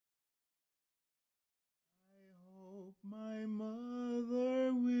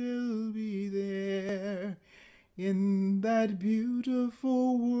in that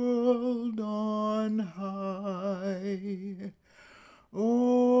beautiful world on high.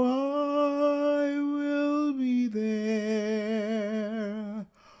 Oh, I will be there.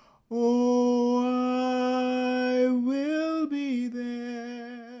 Oh, I will be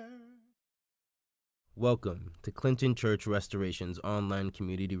there. Welcome to Clinton Church Restoration's online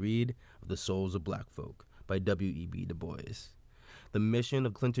community read of The Souls of Black Folk by W.E.B. Du Bois. The mission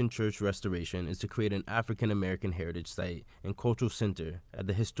of Clinton Church Restoration is to create an African American heritage site and cultural center at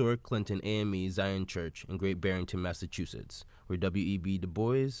the historic Clinton AME Zion Church in Great Barrington, Massachusetts, where W.E.B. Du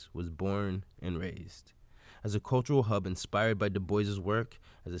Bois was born and raised. As a cultural hub inspired by Du Bois's work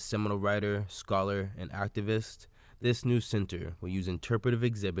as a seminal writer, scholar, and activist, this new center will use interpretive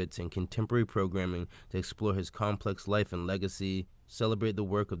exhibits and contemporary programming to explore his complex life and legacy, celebrate the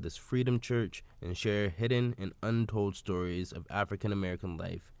work of this freedom church, and share hidden and untold stories of African American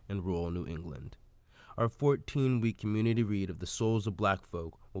life in rural New England. Our 14-week community read of The Souls of Black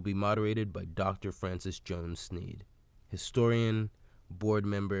Folk will be moderated by Dr. Francis Jones-Sneed, historian, board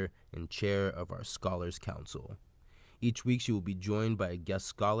member, and chair of our Scholars Council. Each week she will be joined by a guest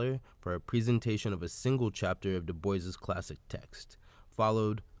scholar for a presentation of a single chapter of Du Bois's classic text,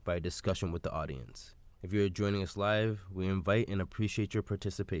 followed by a discussion with the audience. If you are joining us live, we invite and appreciate your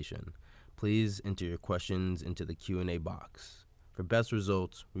participation. Please enter your questions into the Q&A box. For best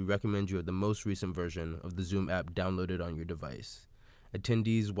results, we recommend you have the most recent version of the Zoom app downloaded on your device.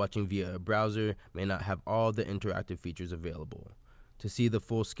 Attendees watching via a browser may not have all the interactive features available. To see the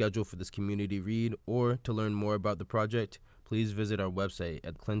full schedule for this community read or to learn more about the project, please visit our website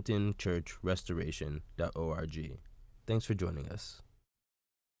at clintonchurchrestoration.org. Thanks for joining us.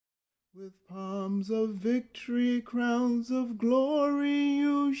 With palms of victory, crowns of glory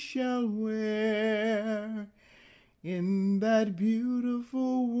you shall wear in that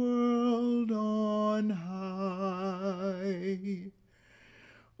beautiful world on high.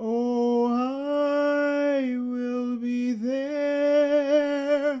 Oh, I will be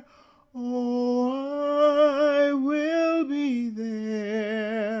there. Oh, I will be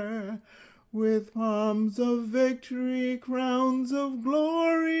there. With palms of victory, crowns of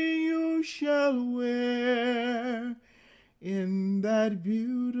glory you shall wear in that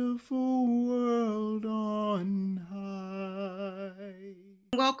beautiful world on high.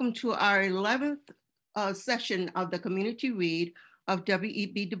 Welcome to our 11th session of the community read of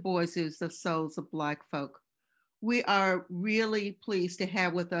W.E.B. Du Bois's The Souls of Black Folk. We are really pleased to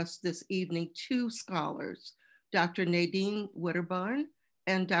have with us this evening two scholars, Dr. Nadine Wedderburn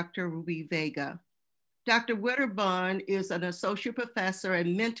and Dr. Vega. Dr. Wedderburn is an associate professor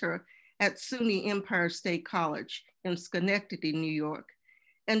and mentor at SUNY Empire State College in Schenectady, New York.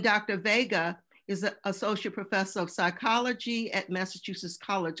 And Dr. Vega is an associate professor of psychology at Massachusetts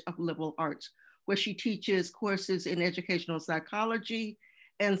College of Liberal Arts, where she teaches courses in educational psychology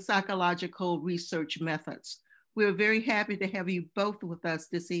and psychological research methods. We're very happy to have you both with us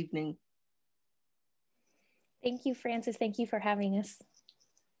this evening. Thank you, Francis. Thank you for having us.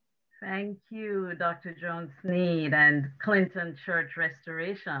 Thank you, Dr. Jones-Sneed and Clinton Church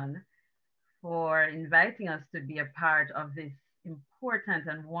Restoration for inviting us to be a part of this important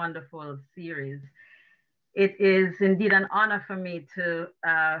and wonderful series. It is indeed an honor for me to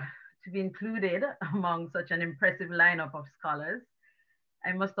be included among such an impressive lineup of scholars.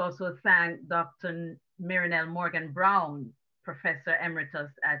 I must also thank Dr. Marinelle Morgan-Brown, Professor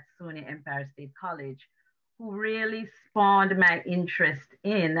Emeritus at SUNY Empire State College, who really spawned my interest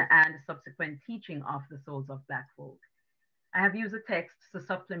in and subsequent teaching of The Souls of Black Folk. I have used the text to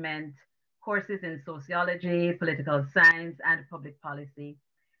supplement courses in sociology, political science, and public policy,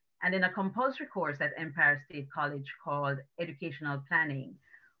 and in a compulsory course at Empire State College called Educational Planning,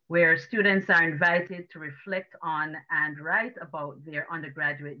 where students are invited to reflect on and write about their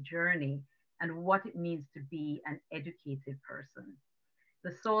undergraduate journey and what it means to be an educated person.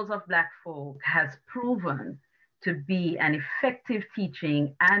 The Souls of Black Folk has proven to be an effective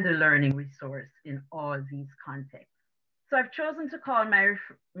teaching and a learning resource in all these contexts. So I've chosen to call my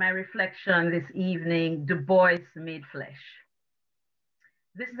reflection this evening, Du Bois Made Flesh.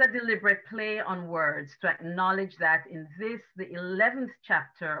 This is a deliberate play on words to acknowledge that in this, the 11th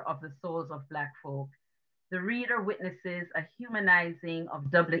chapter of The Souls of Black Folk, the reader witnesses a humanizing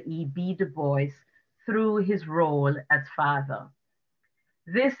of W.E.B. Du Bois through his role as father.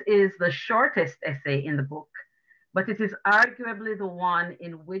 This is the shortest essay in the book, but it is arguably the one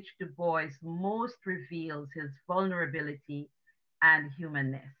in which Du Bois most reveals his vulnerability and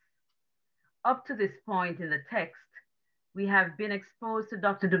humanness. Up to this point in the text, we have been exposed to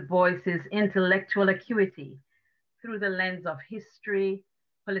Dr. Du Bois's intellectual acuity through the lens of history,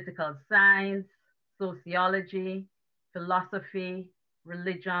 political science, sociology, philosophy,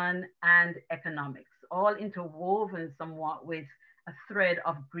 religion, and economics, all interwoven somewhat with a thread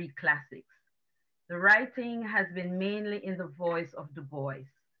of Greek classics. The writing has been mainly in the voice of Du Bois,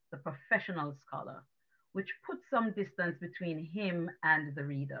 the professional scholar, which puts some distance between him and the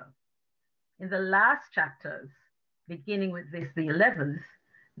reader. In the last chapters, beginning with this, the 11th,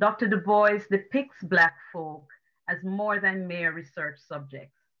 Dr. Du Bois depicts Black folk as more than mere research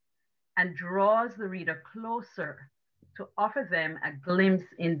subjects and draws the reader closer to offer them a glimpse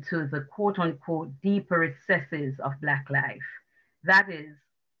into the quote unquote deeper recesses of Black life. That is,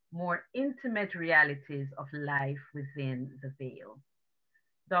 more intimate realities of life within the veil.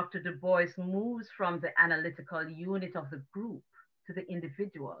 Dr. Du Bois moves from the analytical unit of the group to the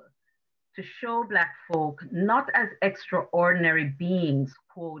individual to show Black folk not as extraordinary beings,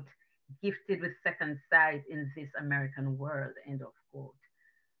 quote, gifted with second sight in this American world, end of quote,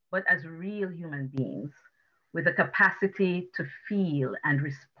 but as real human beings with the capacity to feel and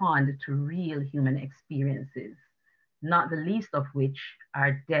respond to real human experiences, not the least of which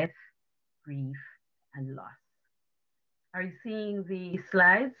are death, grief, and loss. Are you seeing the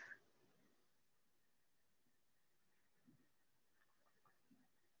slides?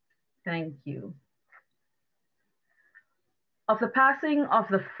 Thank you. Of the passing of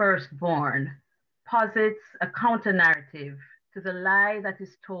the firstborn posits a counter-narrative to the lie that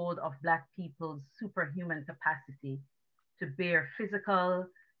is told of Black people's superhuman capacity to bear physical,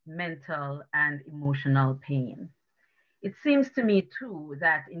 mental, and emotional pain. It seems to me too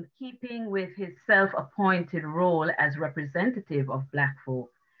that in keeping with his self-appointed role as representative of Black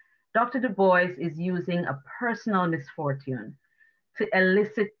folk, Dr. Du Bois is using a personal misfortune to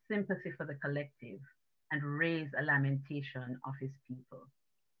elicit sympathy for the collective and raise a lamentation of his people.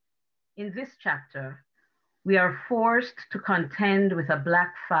 In this chapter, we are forced to contend with a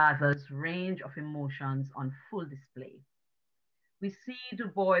Black father's range of emotions on full display. We see Du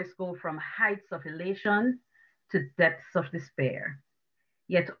Bois go from heights of elation to depths of despair,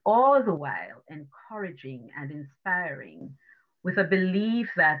 yet all the while encouraging and inspiring with a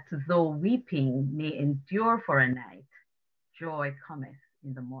belief that though weeping may endure for a night, joy cometh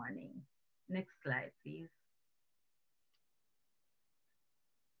in the morning. Next slide, please.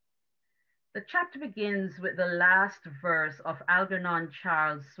 The chapter begins with the last verse of Algernon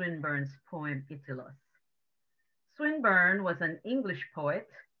Charles Swinburne's poem, Itylos. Swinburne was an English poet,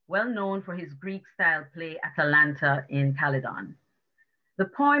 well known for his Greek-style play Atalanta in Calydon. The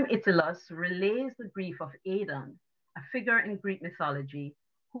poem Itylos relays the grief of Aidan, a figure in Greek mythology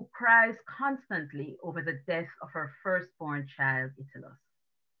who cries constantly over the death of her firstborn child, Itylos.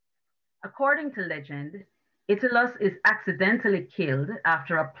 According to legend, Itylos is accidentally killed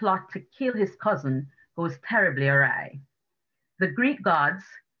after a plot to kill his cousin goes terribly awry. The Greek gods,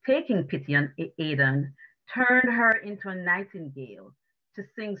 taking pity on Aidan, turned her into a nightingale to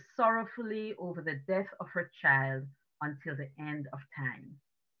sing sorrowfully over the death of her child until the end of time.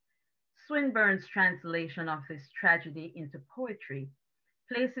 Swinburne's translation of this tragedy into poetry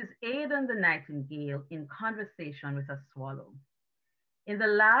places Aidan the nightingale in conversation with a swallow. In the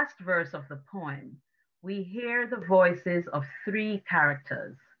last verse of the poem, we hear the voices of three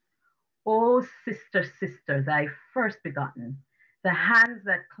characters. O sister, sister, thy first begotten, the hands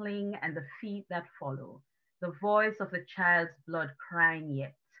that cling and the feet that follow, the voice of the child's blood crying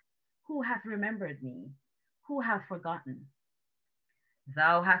yet, who hath remembered me? Who hath forgotten?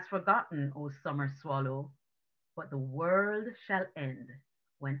 Thou hast forgotten, O summer swallow, but the world shall end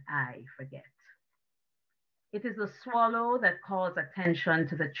when I forget. It is the swallow that calls attention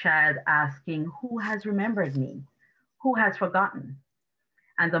to the child asking, who has remembered me? Who has forgotten?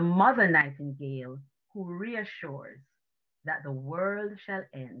 And the mother nightingale who reassures that the world shall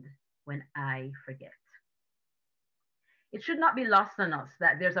end when I forget. It should not be lost on us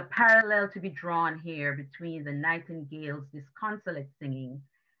that there's a parallel to be drawn here between the nightingale's disconsolate singing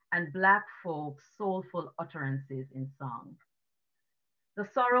and Black folks' soulful utterances in song. The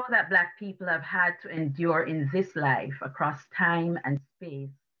sorrow that Black people have had to endure in this life across time and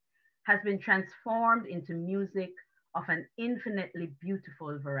space has been transformed into music of an infinitely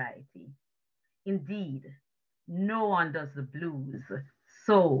beautiful variety. Indeed, no one does the blues,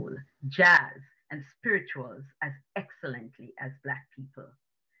 soul, jazz, and spirituals as excellently as Black people,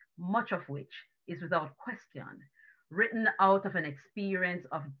 much of which is without question written out of an experience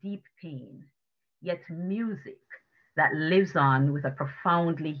of deep pain, yet music that lives on with a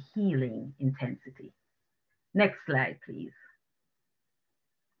profoundly healing intensity. Next slide, please.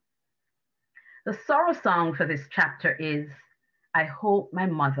 The sorrow song for this chapter is, I hope my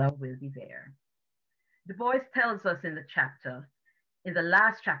mother will be there. Du Bois tells us in the chapter, in the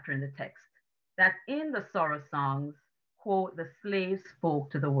last chapter in the text, that in the sorrow songs, quote, the slaves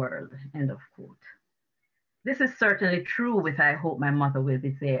spoke to the world, end of quote. This is certainly true with I Hope My Mother Will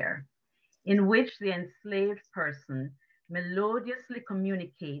Be There, in which the enslaved person melodiously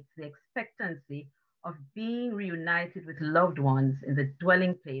communicates the expectancy of being reunited with loved ones in the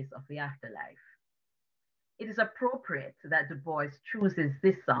dwelling place of the afterlife. It is appropriate that Du Bois chooses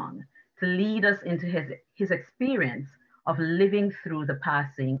this song to lead us into his experience of living through the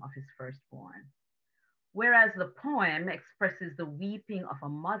passing of his firstborn. Whereas the poem expresses the weeping of a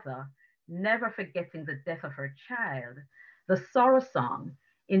mother, never forgetting the death of her child, the sorrow song,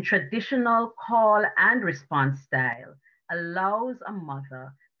 in traditional call and response style, allows a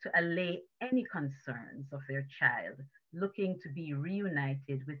mother to allay any concerns of their child looking to be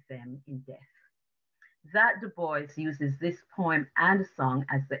reunited with them in death. That Du Bois uses this poem and song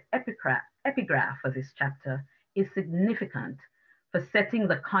as the epigraph for this chapter is significant for setting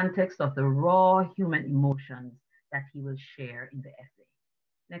the context of the raw human emotions that he will share in the essay.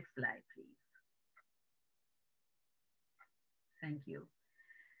 Next slide, please. Thank you.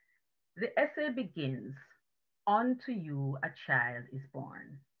 The essay begins, "Unto you a child is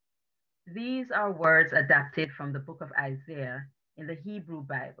born." These are words adapted from the book of Isaiah in the Hebrew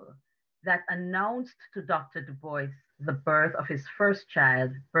Bible that announced to Dr. Du Bois the birth of his first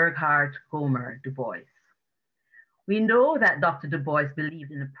child, Burghardt Gomer Du Bois. We know that Dr. Du Bois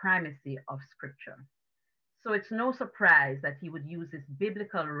believed in the primacy of scripture, so it's no surprise that he would use this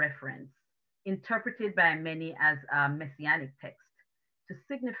biblical reference, interpreted by many as a messianic text, to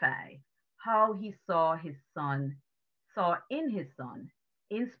signify how he saw in his son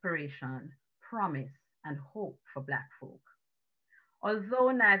inspiration, promise, and hope for Black folk.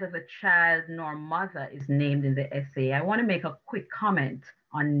 Although neither the child nor mother is named in the essay, I want to make a quick comment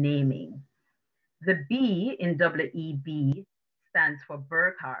on naming. The B in W.E.B stands for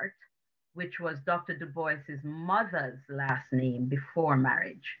Burghardt, which was Dr. Du Bois's mother's last name before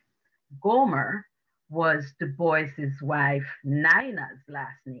marriage. Gomer was Du Bois's wife Nina's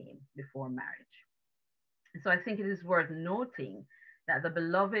last name before marriage. So I think it is worth noting that the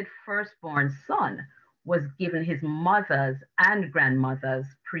beloved firstborn son was given his mother's and grandmother's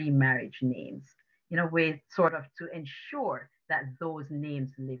pre-marriage names, in a way sort of to ensure that those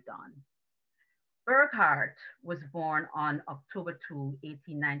names lived on. Burghardt was born on October 2,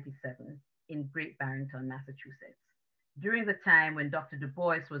 1897 in Great Barrington, Massachusetts, during the time when Dr. Du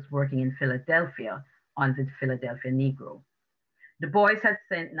Bois was working in Philadelphia on the Philadelphia Negro. Du Bois had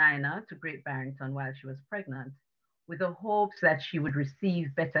sent Nina to Great Barrington while she was pregnant, with the hopes that she would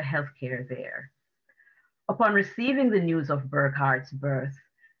receive better health care there. Upon receiving the news of Burghardt's birth,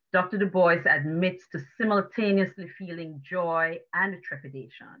 Dr. Du Bois admits to simultaneously feeling joy and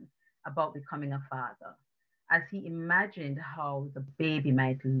trepidation about becoming a father, as he imagined how the baby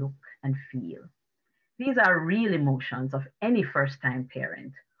might look and feel. These are real emotions of any first-time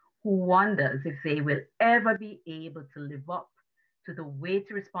parent who wonders if they will ever be able to live up to the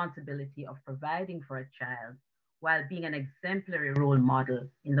weighty responsibility of providing for a child while being an exemplary role model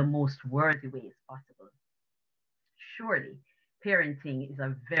in the most worthy ways possible. Surely, parenting is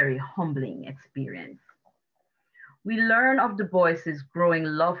a very humbling experience. We learn of Du Bois's growing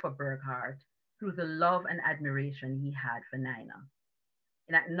love for Burghardt through the love and admiration he had for Nina.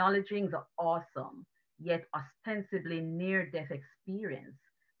 In acknowledging the awesome, yet ostensibly near-death experience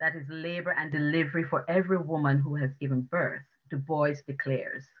that is labor and delivery for every woman who has given birth, Du Bois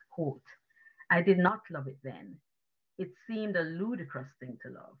declares, quote, "I did not love it then. It seemed a ludicrous thing to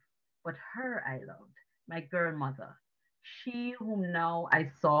love, but her I loved, my girl mother, she whom now I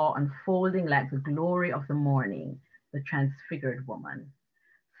saw unfolding like the glory of the morning, the transfigured woman.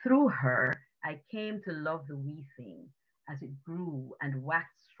 Through her, I came to love the wee thing as it grew and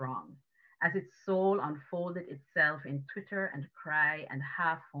waxed strong, as its soul unfolded itself in twitter and cry and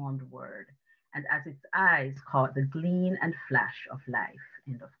half-formed word, and as its eyes caught the gleam and flash of life,"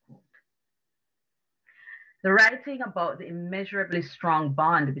 end of quote. The writing about the immeasurably strong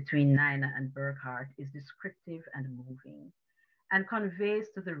bond between Nina and Burghardt is descriptive and moving, and conveys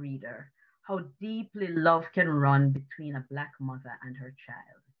to the reader how deeply love can run between a Black mother and her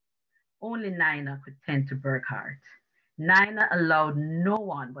child. Only Nina could tend to Burghardt. Nina allowed no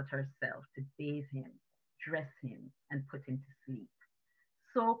one but herself to bathe him, dress him, and put him to sleep.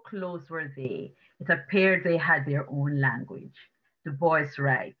 So close were they, it appeared they had their own language. Du Bois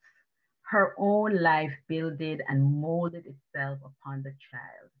writes, "Her own life builded and molded itself upon the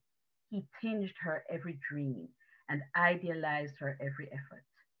child. He tinged her every dream and idealized her every effort.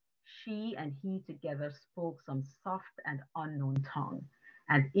 She and he together spoke some soft and unknown tongue,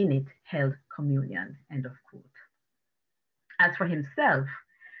 and in it held communion," end of quote. As for himself,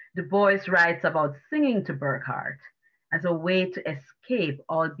 Du Bois writes about singing to Burckhardt as a way to escape,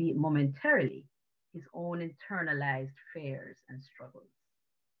 albeit momentarily, his own internalized fears and struggles.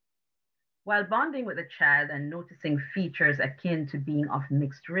 While bonding with the child and noticing features akin to being of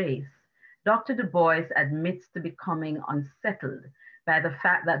mixed race, Dr. Du Bois admits to becoming unsettled by the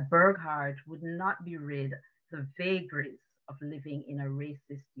fact that Burckhardt would not be rid the vagaries of living in a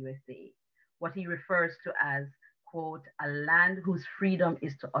racist USA, what he refers to as, quote, a land whose freedom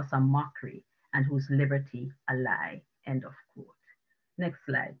is to us a mockery and whose liberty a lie, end of quote. Next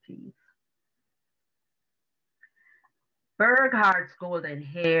slide, please. Burghart's golden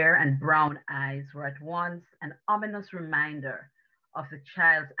hair and brown eyes were at once an ominous reminder of the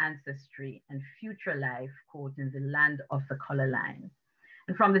child's ancestry and future life, quote, in the land of the color line.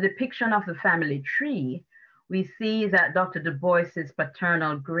 And from the depiction of the family tree, we see that Dr. Du Bois's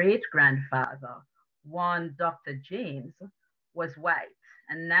paternal great-grandfather, one Dr. James, was white,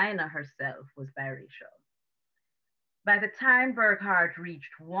 and Nina herself was biracial. By the time Burckhardt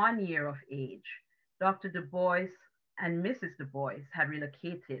reached 1 year of age, Dr. Du Bois and Mrs. Du Bois had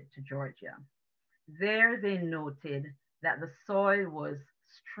relocated to Georgia. There they noted that the soil was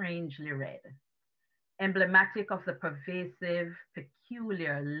strangely red, emblematic of the pervasive,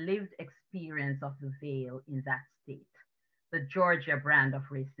 peculiar lived experience of the Vale in that state, the Georgia brand of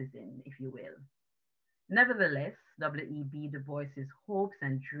racism, if you will. Nevertheless, W.E.B. Du Bois's hopes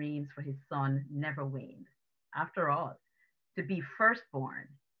and dreams for his son never waned. After all, to be firstborn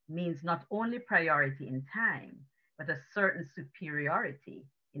means not only priority in time, but a certain superiority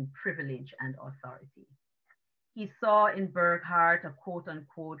in privilege and authority. He saw in Burckhardt a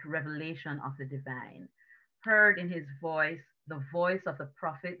quote-unquote revelation of the divine, heard in his voice the voice of the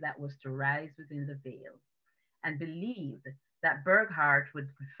prophet that was to rise within the veil, and believed that Burckhardt would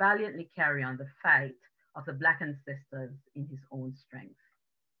valiantly carry on the fight of the Black ancestors in his own strength.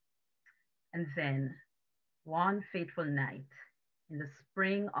 And then, one fateful night, in the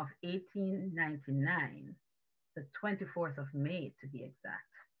spring of 1899, the 24th of May to be exact,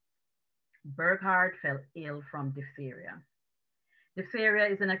 Burckhardt fell ill from diphtheria. Diphtheria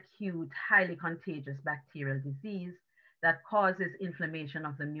is an acute, highly contagious bacterial disease that causes inflammation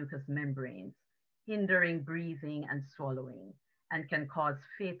of the mucous membranes, hindering breathing and swallowing, and can cause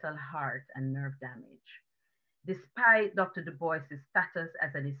fatal heart and nerve damage. Despite Dr. Du Bois's status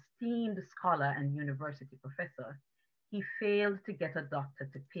as an esteemed scholar and university professor, he failed to get a doctor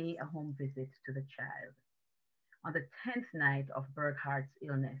to pay a home visit to the child. On the 10th night of Burckhardt's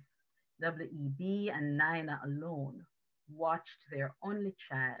illness, W.E.B. and Nina alone watched their only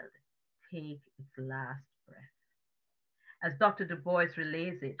child take its last breath. As Dr. Du Bois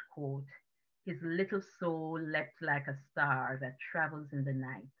relays it, quote, his little soul leapt like a star that travels in the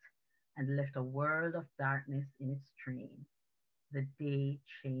night and left a world of darkness in its train. The day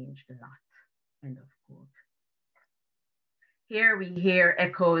changed not, end of quote. Here we hear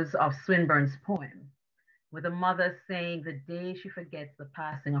echoes of Swinburne's poem, with a mother saying the day she forgets the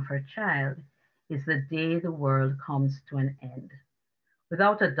passing of her child is the day the world comes to an end.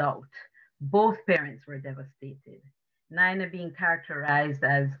 Without a doubt, both parents were devastated, Nina being characterized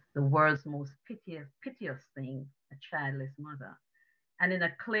as the world's most piteous thing, a childless mother. And in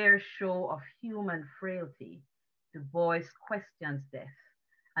a clear show of human frailty, Du Bois questions death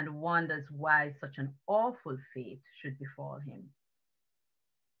and wonders why such an awful fate should befall him.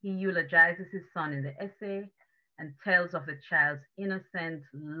 He eulogizes his son in the essay and tells of the child's innocent,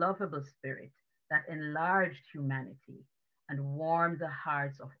 lovable spirit that enlarged humanity and warmed the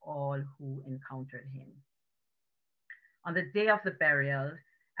hearts of all who encountered him. On the day of the burial,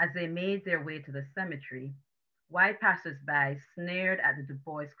 as they made their way to the cemetery, white passers-by sneered at the Du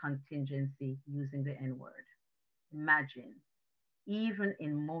Bois contingency using the N-word. Imagine, even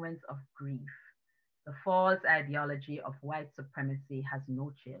in moments of grief, the false ideology of white supremacy has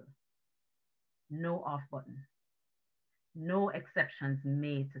no chill, no off button, no exceptions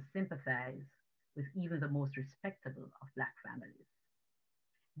made to sympathize with even the most respectable of Black families.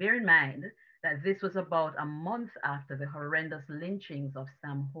 Bear in mind that this was about a month after the horrendous lynchings of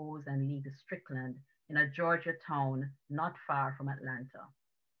Sam Hose and Lee Strickland in a Georgia town not far from Atlanta.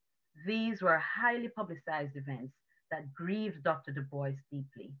 These were highly publicized events that grieved Dr. Du Bois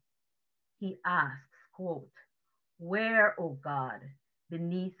deeply. He asks, quote, where, O God,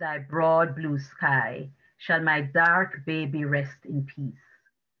 beneath thy broad blue sky, shall my dark baby rest in peace,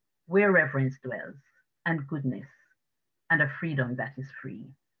 where reverence dwells, and goodness, and a freedom that is free,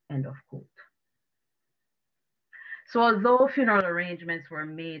 end of quote. So although funeral arrangements were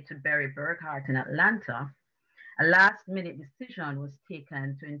made to bury Burckhardt in Atlanta, a last-minute decision was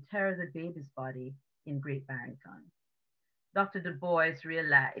taken to inter the baby's body in Great Barrington. Dr. Du Bois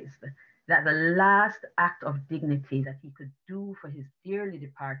realized that the last act of dignity that he could do for his dearly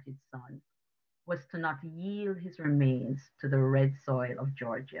departed son was to not yield his remains to the red soil of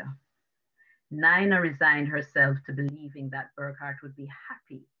Georgia. Nina resigned herself to believing that Burckhardt would be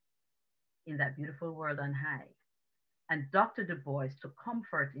happy in that beautiful world on high. And Dr. Du Bois took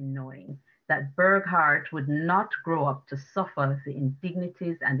comfort in knowing that Burckhardt would not grow up to suffer the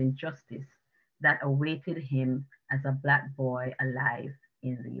indignities and injustice that awaited him as a Black boy alive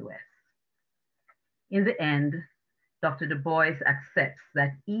in the US. In the end, Dr. Du Bois accepts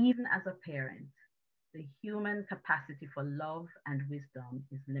that even as a parent, the human capacity for love and wisdom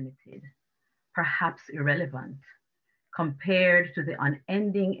is limited, perhaps irrelevant, compared to the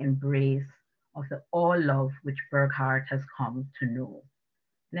unending embrace of the all love which Burckhardt has come to know.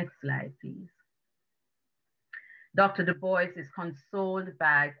 Next slide, please. Dr. Du Bois is consoled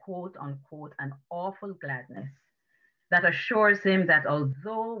by quote unquote an awful gladness that assures him that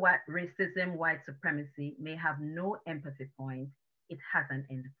although racism, white supremacy may have no empathy point, it has an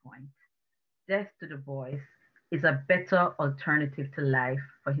end point. Death to Du Bois is a better alternative to life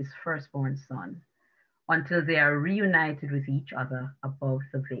for his firstborn son until they are reunited with each other above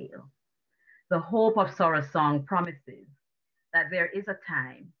the veil. The Hope of Sorrow song promises that there is a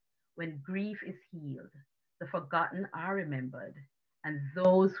time when grief is healed, the forgotten are remembered, and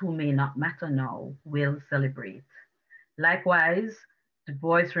those who may not matter now will celebrate. Likewise, Du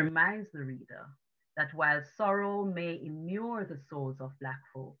Bois reminds the reader that while sorrow may immure the souls of Black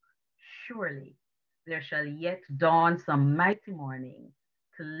folk, surely there shall yet dawn some mighty morning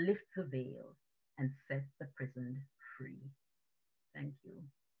to lift the veil and set the prisoned free. Thank you.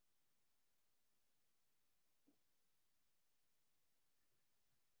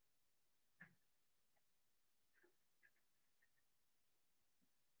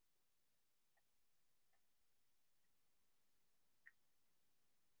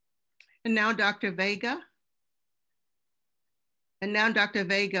 And now Dr. Vega. And now Dr.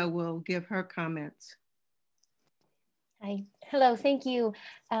 Vega will give her comments. Hi. Hello. Thank you,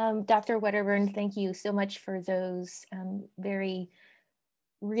 Dr. Wedderburn. Thank you so much for those very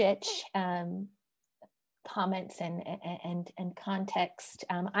rich comments and context.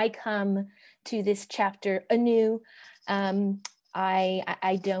 I come to this chapter anew.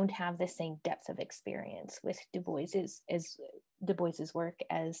 I don't have the same depth of experience with Du Bois's work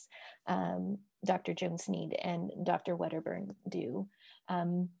as Dr. Jones-Sneed and Dr. Wedderburn do.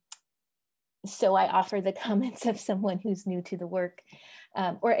 So I offer the comments of someone who's new to the work,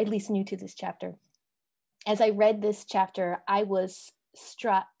 or at least new to this chapter. As I read this chapter, I was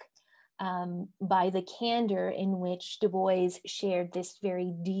struck by the candor in which Du Bois shared this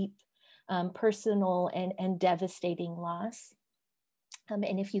very deep, personal and devastating loss.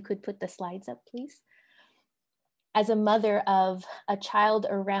 And if you could put the slides up, please. As a mother of a child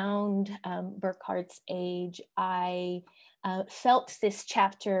around Burckhardt's age, I felt this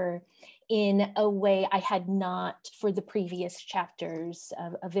chapter in a way I had not for the previous chapters,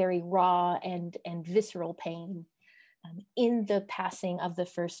 a very raw and visceral pain. In the passing of the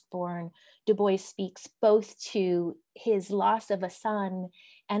firstborn, Du Bois speaks both to his loss of a son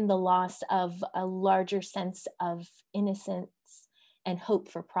and the loss of a larger sense of innocence and hope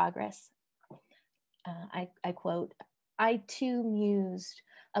for progress. I quote, "I too mused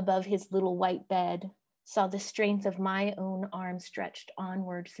above his little white bed, saw the strength of my own arm stretched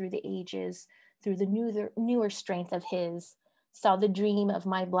onward through the ages, through the newer strength of his, saw the dream of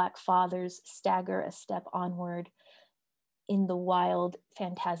my Black fathers stagger a step onward in the wild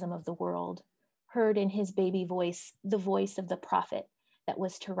phantasm of the world, heard in his baby voice, the voice of the prophet that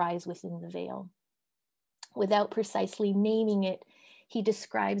was to rise within the veil." Without precisely naming it, he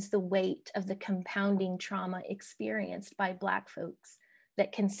describes the weight of the compounding trauma experienced by Black folks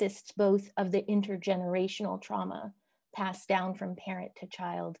that consists both of the intergenerational trauma passed down from parent to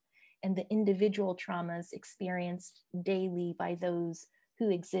child and the individual traumas experienced daily by those who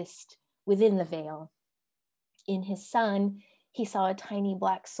exist within the veil. In his son, he saw a tiny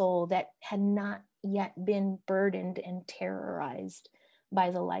Black soul that had not yet been burdened and terrorized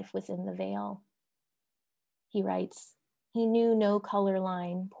by the life within the veil. He writes, "He knew no color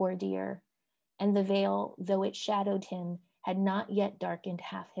line, poor dear, and the veil, though it shadowed him, had not yet darkened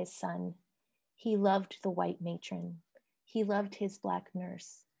half his sun. He loved the white matron. He loved his Black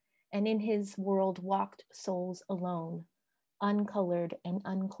nurse, and in his world walked souls alone, uncolored and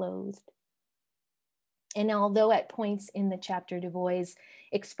unclothed." And although at points in the chapter Du Bois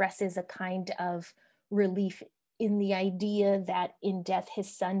expresses a kind of relief in the idea that in death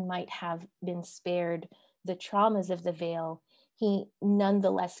his son might have been spared the traumas of the veil, he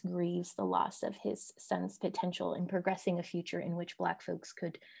nonetheless grieves the loss of his son's potential in progressing a future in which Black folks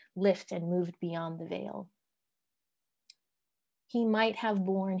could lift and move beyond the veil. He might have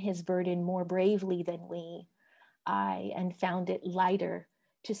borne his burden more bravely than we, and found it lighter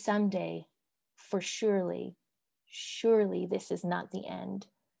to someday, for surely this is not the end.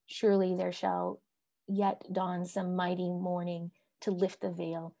 Surely there shall yet dawn some mighty morning to lift the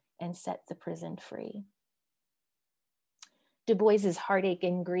veil and set the prisoned free. Du Bois's heartache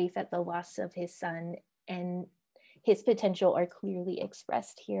and grief at the loss of his son and his potential are clearly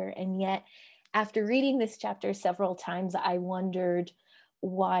expressed here. And yet, after reading this chapter several times, I wondered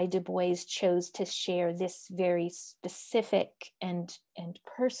why Du Bois chose to share this very specific and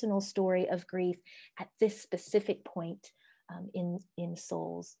personal story of grief at this specific point in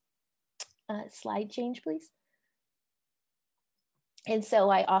Souls. Slide change, please. And so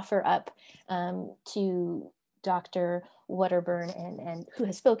I offer up to Dr. Wedderburn, and who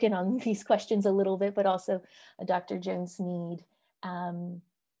has spoken on these questions a little bit, but also Dr. Jones-Sneed.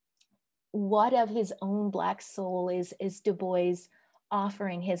 What of his own Black soul is Du Bois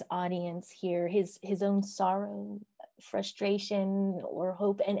offering his audience here? His own sorrow, frustration, or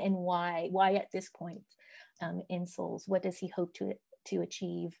hope, and why? Why at this point in Souls? What does he hope to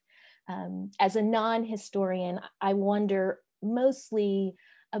achieve? As a non-historian, I wonder mostly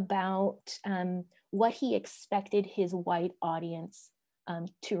about what he expected his white audience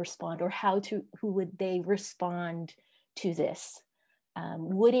to respond, or who would they respond to this?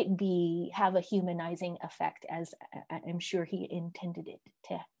 Would it have a humanizing effect, as I'm sure he intended it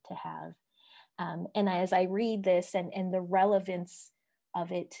to have? And as I read this, and the relevance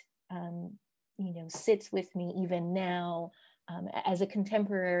of it, sits with me even now. As a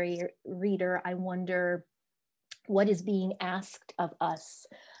contemporary reader, I wonder what is being asked of us.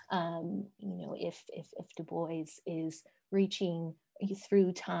 If Du Bois is reaching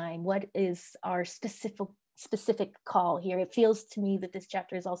through time, what is our specific call here? It feels to me that this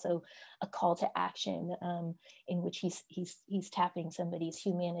chapter is also a call to action, in which he's tapping somebody's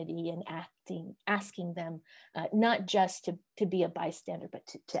humanity and asking them not just to be a bystander, but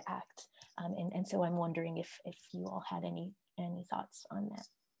to act. And so I'm wondering if you all had any thoughts on that.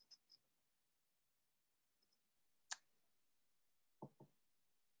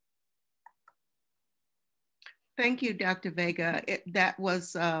 Thank you, Dr. Vega. That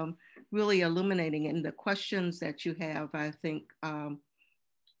was really illuminating, and the questions that you have, I think, are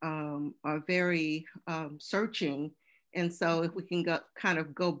very searching. And so if we can kind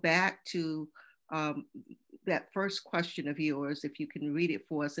of go back to that first question of yours, if you can read it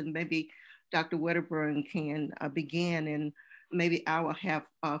for us, and maybe Dr. Wedderburn can begin, and maybe I will have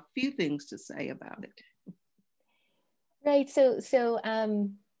a few things to say about it. Right, so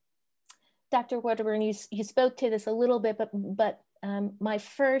Dr. Wedderburn, you spoke to this a little bit, but my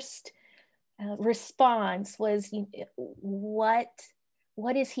first response was, what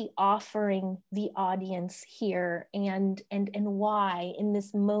is he offering the audience here, and why in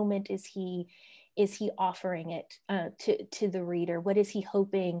this moment is he offering it to the reader? What is he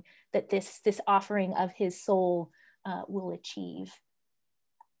hoping that this offering of his soul will achieve?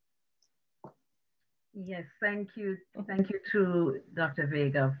 Yes, thank you. Thank you to Dr.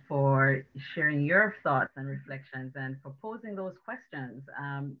 Vega for sharing your thoughts and reflections and for posing those questions.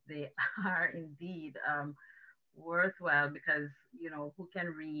 They are indeed worthwhile, because, who can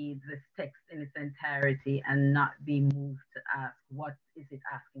read this text in its entirety and not be moved to ask, what is it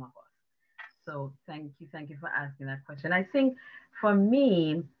asking of us? So thank you for asking that question. I think for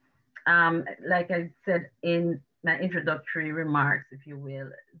me, like I said in my introductory remarks, if you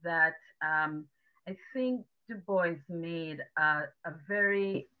will, that I think Du Bois made a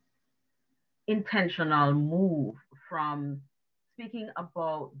very intentional move from speaking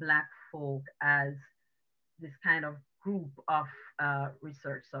about Black folk as this kind of group of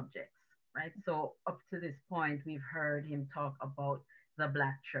research subjects, right? So up to this point, we've heard him talk about the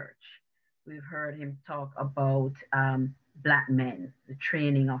Black church. We've heard him talk about Black men, the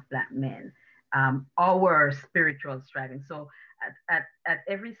training of Black men, our spiritual striving. So at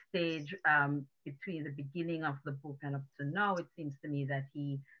every stage between the beginning of the book and up to now, it seems to me that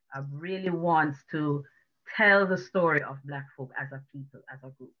he really wants to tell the story of Black folk as a people, as a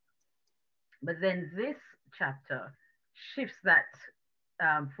group. But then this chapter shifts that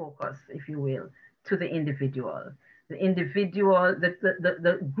focus, if you will, to the individual. The individual,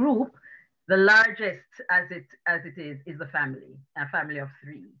 the group, the largest as it is the family, a family of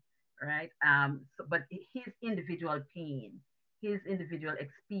three, right? But his individual pain, his individual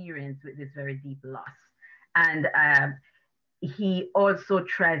experience with this very deep loss. And he also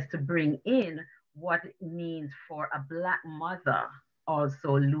tries to bring in what it means for a Black mother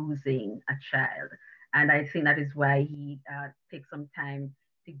also losing a child. And I think that is why he takes some time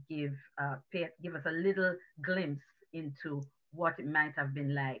to give us a little glimpse into what it might have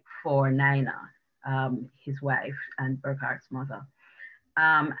been like for Nina, his wife and Burkhart's mother.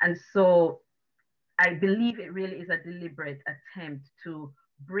 And so I believe it really is a deliberate attempt to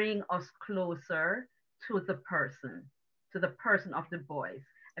bring us closer to the person of Du Bois.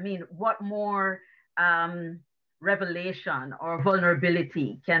 I mean, what more revelation or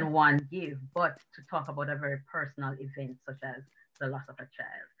vulnerability can one give but to talk about a very personal event such as the loss of a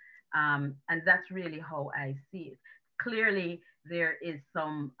child? And that's really how I see it. Clearly, there is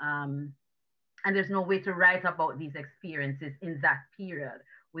some, and there's no way to write about these experiences in that period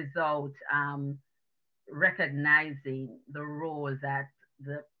without recognizing the role that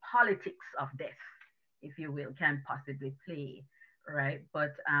the politics of death, if you will, can possibly play, right?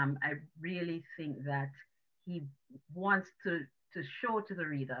 But I really think that he wants to show to the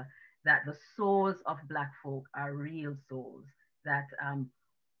reader that the souls of Black folk are real souls, that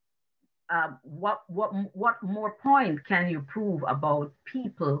what more point can you prove about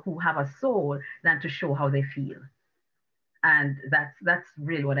people who have a soul than to show how they feel? And that's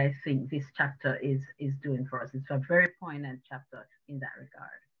really what I think this chapter is doing for us. It's a very poignant chapter in that regard.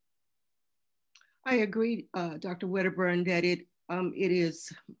 I agree, Dr. Wedderburn, that it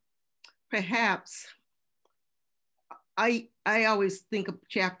is perhaps, I always think of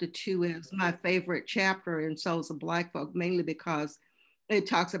chapter 2 as my favorite chapter in Souls of Black Folk, mainly because it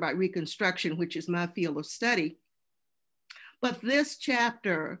talks about Reconstruction, which is my field of study. But this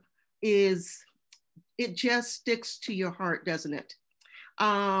chapter it just sticks to your heart, doesn't it?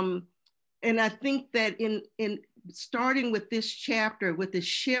 And I think that in starting with this chapter, with the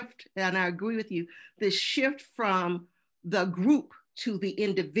shift, and I agree with you, the shift from the group to the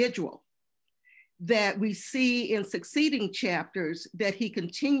individual that we see in succeeding chapters, that he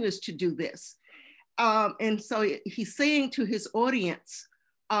continues to do this. And so he's saying to his audience,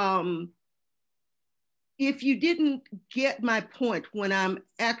 if you didn't get my point when I'm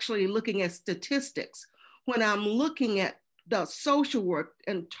actually looking at statistics, when I'm looking at the social work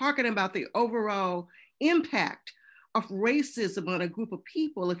and talking about the overall impact of racism on a group of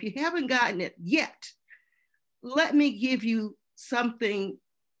people, if you haven't gotten it yet, let me give you something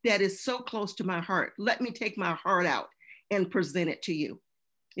that is so close to my heart. Let me take my heart out and present it to you.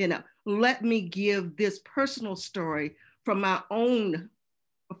 You know, let me give this personal story from my own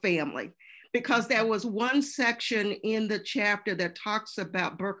family, because there was one section in the chapter that talks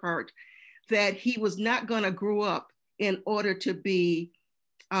about Burkhart, that he was not going to grow up in order to be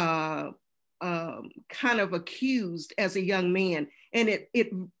kind of accused as a young man. And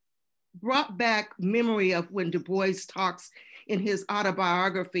it brought back memory of when Du Bois talks in his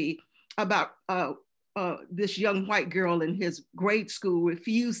autobiography about this young white girl in his grade school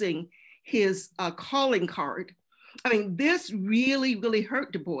refusing his calling card. I mean, this really, really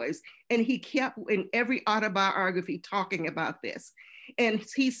hurt Du Bois. And he kept in every autobiography talking about this. And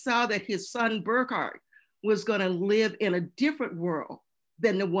he saw that his son Burkhart was going to live in a different world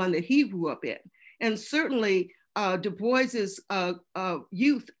than the one that he grew up in. And certainly Du Bois's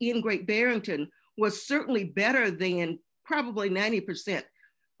youth in Great Barrington was certainly better than probably 90%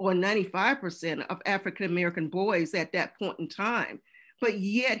 or 95% of African-American boys at that point in time. But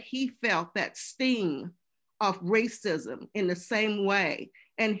yet he felt that sting of racism in the same way.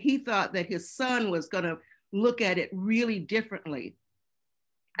 And he thought that his son was going to look at it really differently.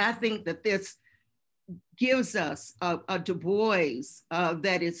 I think that this gives us a Du Bois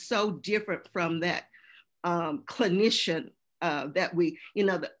that is so different from that clinician that we,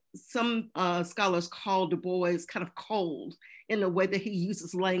 some scholars call Du Bois kind of cold in the way that he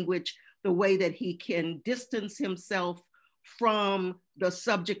uses language, the way that he can distance himself from the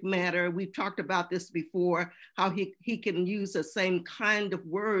subject matter. We've talked about this before, how he can use the same kind of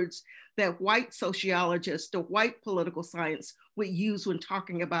words that white sociologists or white political science would use when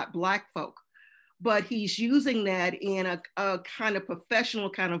talking about Black folk. But he's using that in a kind of professional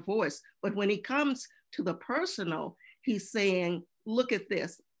kind of voice. But when he comes to the personal, he's saying, look at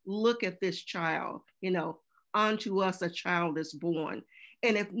this child, unto us a child is born.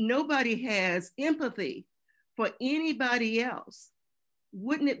 And if nobody has empathy for anybody else,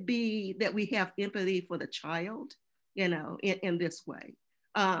 wouldn't it be that we have empathy for the child, in this way?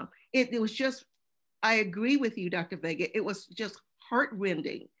 It was just, I agree with you, Dr. Vega. It was just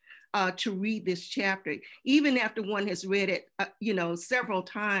heartrending to read this chapter. Even after one has read it, several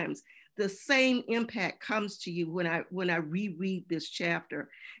times, the same impact comes to you when I reread this chapter.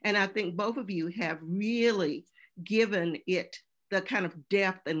 And I think both of you have really given it the kind of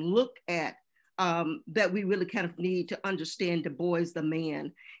depth and look at that we really kind of need to understand Du Bois, the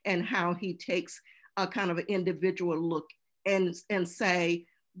man, and how he takes a kind of an individual look and say,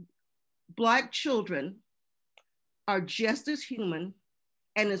 Black children are just as human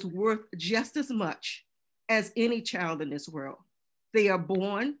and is worth just as much as any child in this world. They are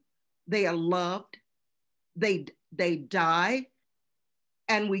born, they are loved, they die,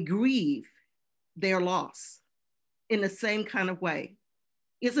 and we grieve their loss in the same kind of way.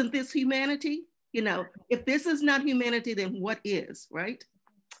 Isn't this humanity? You know, if this is not humanity, then what is, right?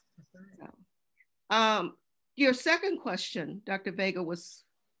 So, your second question, Dr. Vega, was?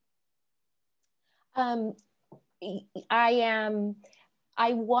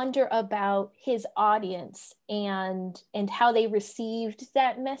 I wonder about his audience and how they received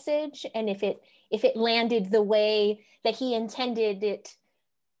that message, and if it landed the way that he intended it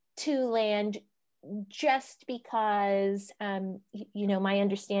to land, just because you know, my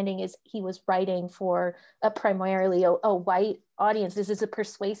understanding is he was writing for primarily a white audience. This is a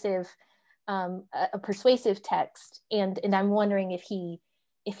persuasive text, and I'm wondering if he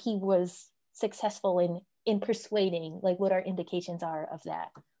was successful in persuading, like what our indications are of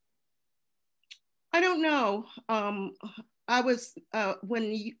that. I don't know. I was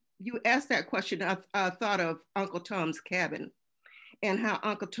when you asked that question, I thought of Uncle Tom's Cabin, and how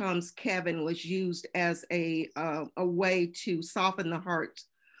Uncle Tom's Cabin was used as a way to soften the hearts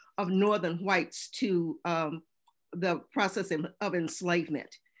of Northern whites to the process of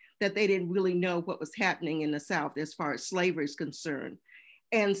enslavement, that they didn't really know what was happening in the South as far as slavery is concerned.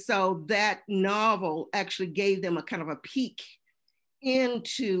 And so that novel actually gave them a kind of a peek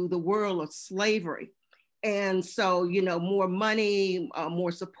into the world of slavery. And so, you know, more money,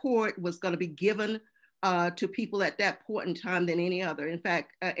 more support was going to be given to people at that point in time than any other. In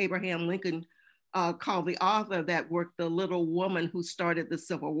fact, Abraham Lincoln called the author of that work the little woman who started the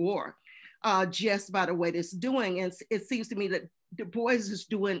Civil War, just by the way it's doing. And it seems to me that Du Bois is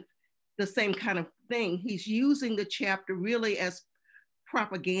doing the same kind of thing. He's using the chapter really as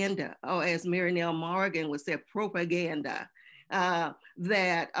propaganda, or as Mary Nell Morgan would say, propaganda,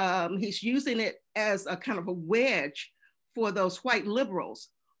 that he's using it as a kind of a wedge for those white liberals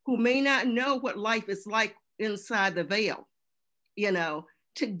who may not know what life is like inside the veil, you know,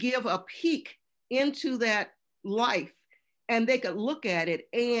 to give a peek into that life, and they could look at it,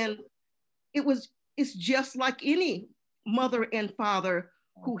 and it's just like any mother and father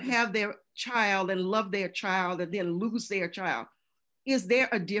who have their child and love their child and then lose their child. Is there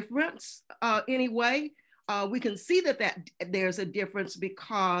a difference anyway? We can see that there's a difference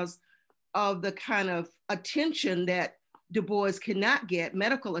because of the kind of attention that Du Bois cannot get,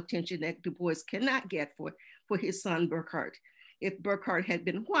 medical attention that Du Bois cannot get for his son Burckhardt. If Burckhardt had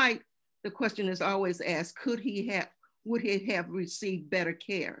been white, the question is always asked, would he have received better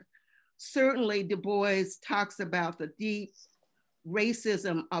care? Certainly Du Bois talks about the deep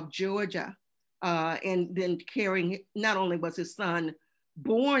racism of Georgia, and then caring, not only was his son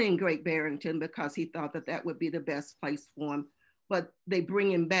born in Great Barrington because he thought that would be the best place for him, but they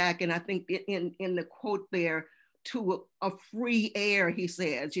bring him back. And I think in the quote there, to a free air, he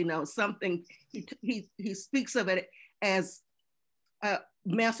says, you know, something, he speaks of it as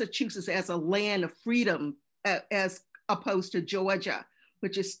Massachusetts as a land of freedom, as opposed to Georgia,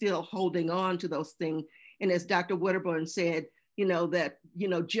 which is still holding on to those things. And as Dr. Wedderburn said, you know, that, you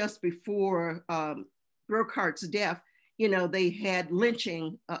know, just before Burckhardt's death, you know, they had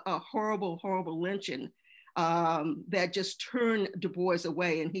lynching, a horrible, horrible lynching that just turned Du Bois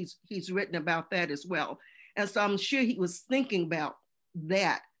away. And he's written about that as well. And so I'm sure he was thinking about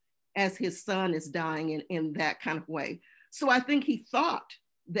that as his son is dying in that kind of way. So I think he thought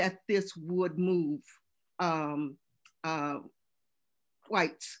that this would move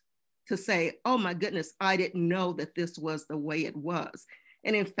whites to say, oh my goodness, I didn't know that this was the way it was.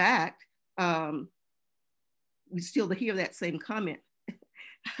 And in fact, we still hear that same comment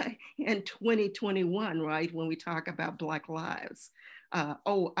in 2021, right? When we talk about Black lives.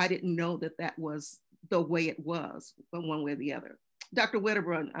 Oh, I didn't know that was the way it was, but one way or the other. Dr.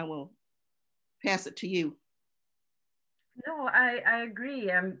 Wedderburn, I will pass it to you. No, I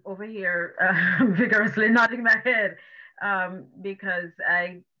agree. I'm over here vigorously nodding my head because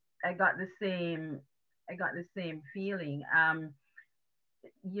I got the same feeling.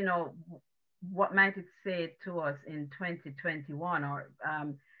 You know, what might it say to us in 2021? Or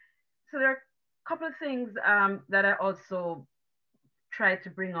so there are a couple of things that I also try to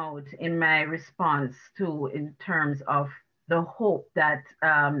bring out in my response to, in terms of the hope that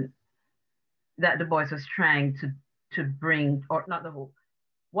that Du Bois was trying to bring, or not the hope,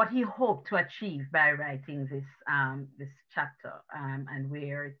 what he hoped to achieve by writing this this chapter, and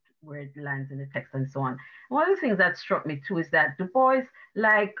where where it lands in the text and so on. One of the things that struck me too is that Du Bois,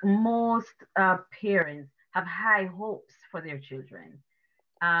 like most parents, have high hopes for their children.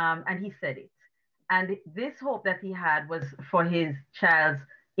 And he said it. And this hope that he had was for his child's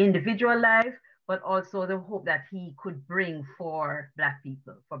individual life, but also the hope that he could bring for Black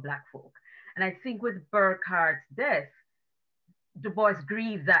people, for Black folk. And I think with Burkhart's death, Du Bois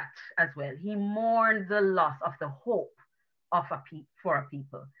grieved that as well. He mourned the loss of the hope of for a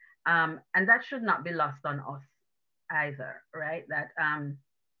people. And that should not be lost on us either, right? That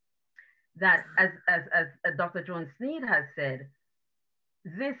as Dr. Jones-Sneed has said,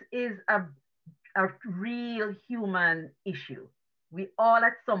 this is a real human issue. We all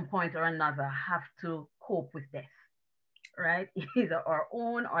at some point or another have to cope with death, right? Either our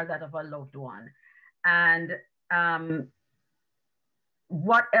own or that of a loved one. And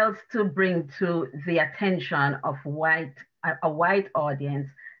what else to bring to the attention of a white audience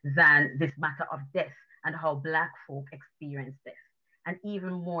than this matter of death and how Black folk experience death, and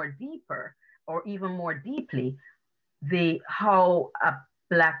even more deeper or even more deeply, how a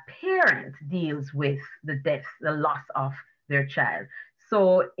Black parent deals with the death, the loss of their child.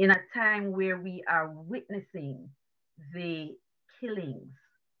 So in a time where we are witnessing the killings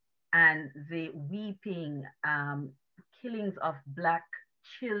and the weeping killings of Black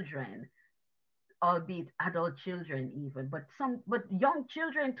children, albeit adult children even, but young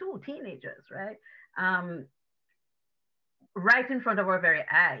children too, teenagers, right? Right in front of our very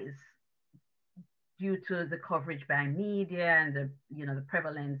eyes, due to the coverage by media and the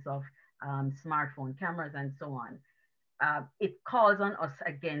prevalence of smartphone cameras and so on. It calls on us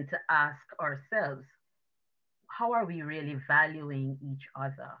again to ask ourselves, how are we really valuing each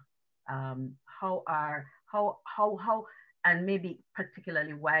other? And maybe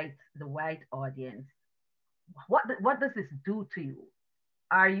particularly the white audience, what does this do to you?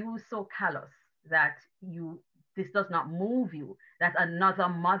 Are you so callous that this does not move you, that another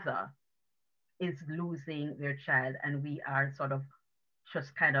mother is losing their child and we are sort of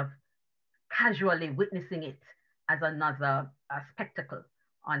just kind of casually witnessing it as another spectacle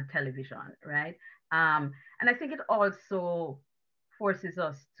on television, right? And I think it also forces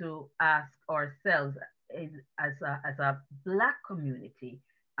us to ask ourselves as a Black community,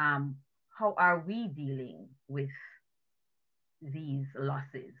 how are we dealing with these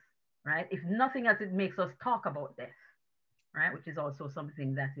losses, right? If nothing else, it makes us talk about death, right? Which is also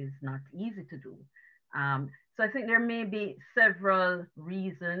something that is not easy to do. So I think there may be several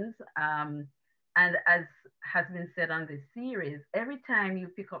reasons. And as has been said on this series, every time you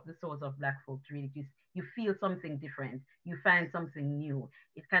pick up the Souls of Black Folk to read it, you feel something different. You find something new.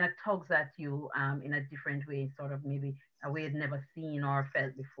 It kind of tugs at you in a different way, sort of maybe a way you'd never seen or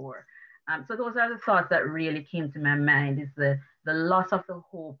felt before. So those are the thoughts that really came to my mind, is the loss of the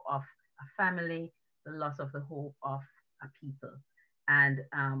hope of a family, the loss of the hope of a people. And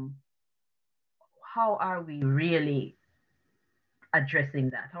how are we really addressing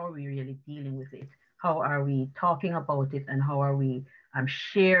that? How are we really dealing with it? How are we talking about it? And how are we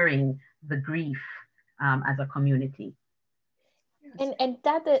sharing the grief as a community? And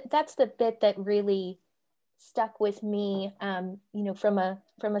that's the bit that really stuck with me. From a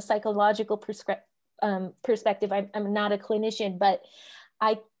psychological perspective, I'm not a clinician, but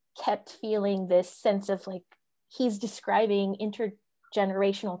I kept feeling this sense of like, he's describing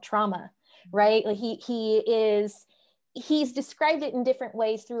intergenerational trauma, right? Like he's described it in different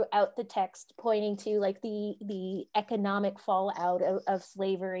ways throughout the text, pointing to like the economic fallout of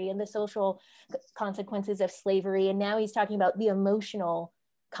slavery and the social consequences of slavery. And now he's talking about the emotional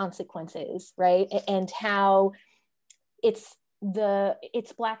consequences, right? And how it's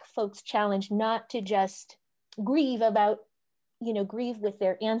Black folks' challenge not to just grieve with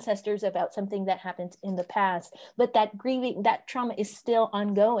their ancestors about something that happened in the past, but that trauma is still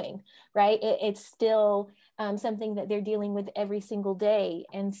ongoing, right? It's still something that they're dealing with every single day.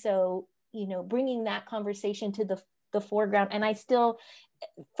 And so, bringing that conversation to the foreground. And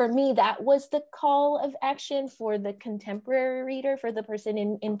for me, that was the call of action for the contemporary reader, for the person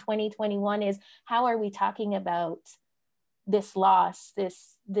in 2021, is how are we talking about this loss,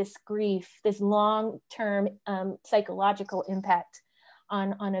 this grief, this long-term psychological impact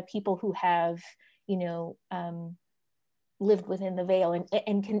on a people who have, lived within the veil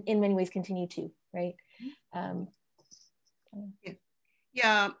and can in many ways continue to, right?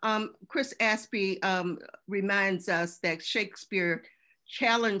 Chris Aspie reminds us that Shakespeare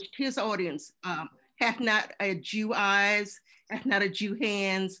challenged his audience, hath not a Jew eyes, hath not a Jew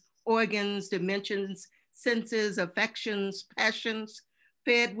hands, organs, dimensions, senses, affections, passions,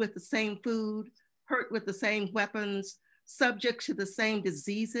 fed with the same food, hurt with the same weapons, subject to the same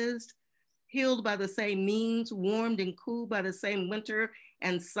diseases, healed by the same means, warmed and cooled by the same winter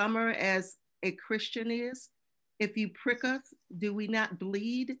and summer as a Christian is? If you prick us, do we not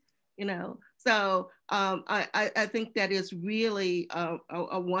bleed? You know, so I think that is really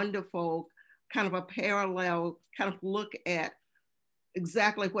a wonderful kind of a parallel kind of look at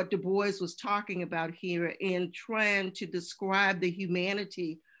exactly what Du Bois was talking about here in trying to describe the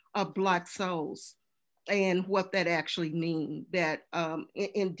humanity of Black souls and what that actually means, that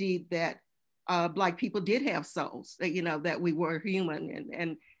indeed that Black people did have souls, that, you know, that we were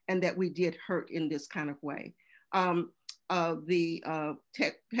human and that we did hurt in this kind of way. The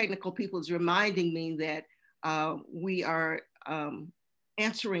technical people is reminding me that we are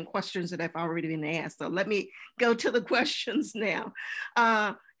answering questions that have already been asked. So let me go to the questions now.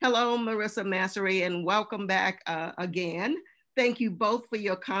 Hello, Marissa Massery, and welcome back again. Thank you both for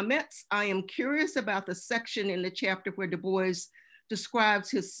your comments. I am curious about the section in the chapter where Du Bois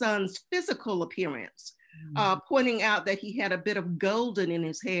describes his son's physical appearance, pointing out that he had a bit of golden in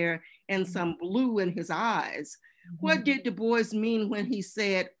his hair and some blue in his eyes. What did Du Bois mean when he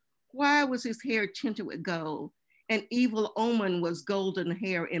said, "Why was his hair tinted with gold? An evil omen was golden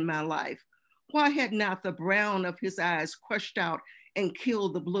hair in my life. Why had not the brown of his eyes crushed out and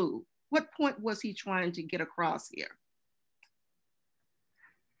killed the blue?" What point was he trying to get across here?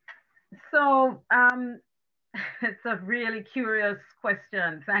 So it's a really curious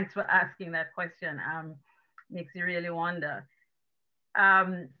question. Thanks for asking that question. Makes you really wonder.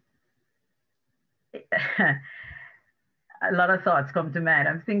 A lot of thoughts come to mind.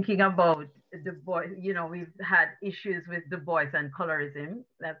 I'm thinking about Du Bois. You know, we've had issues with Du Bois and colorism.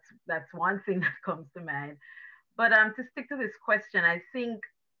 That's one thing that comes to mind. But to stick to this question, I think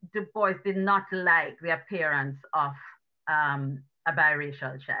Du Bois did not like the appearance of a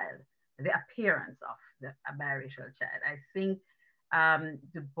biracial child. The appearance of a biracial child. I think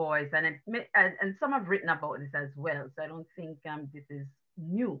Du Bois, and some have written about this as well, so I don't think this is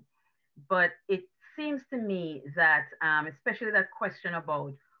new. But it seems to me that, especially that question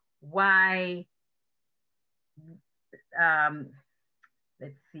about why,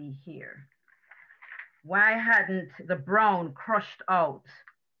 let's see here, why hadn't the brown crushed out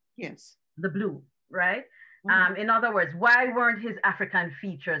the blue, right? In other words, why weren't his African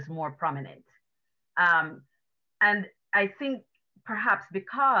features more prominent? And I think perhaps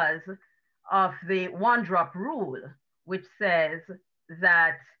because of the one drop rule, which says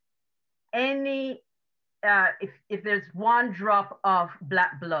that if there's one drop of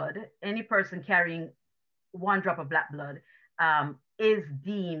Black blood, any person carrying one drop of Black blood is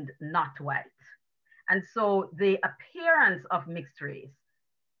deemed not white. And so the appearance of mixed race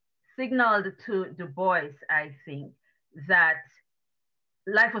signaled to Du Bois, I think, that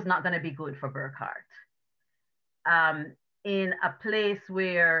life was not going to be good for Burckhardt. In a place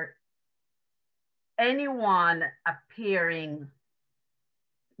where anyone appearing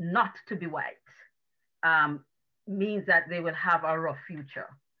not to be white means that they will have a rough future,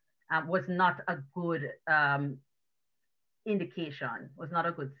 was not a good indication, was not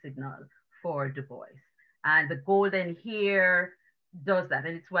a good signal for Du Bois. And the golden hair does that.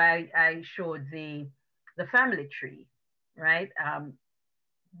 And it's why I showed the family tree, right?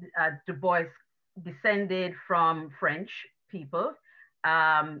 Du Bois descended from French people,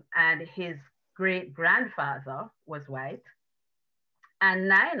 and his great grandfather was white, and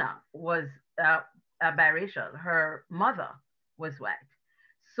Nina was biracial. Her mother was white.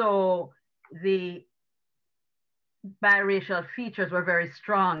 So the biracial features were very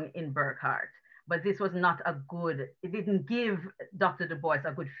strong in Burckhardt, but this was not a good, it didn't give Dr. Du Bois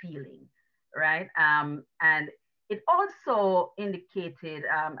a good feeling, right? And it also indicated,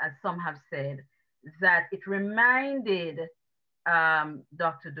 as some have said, that it reminded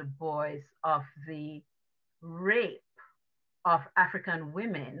Dr. Du Bois of the rape of African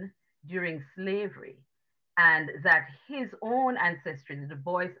women during slavery, and that his own ancestry, the Du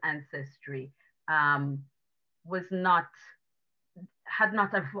Bois ancestry, was not, had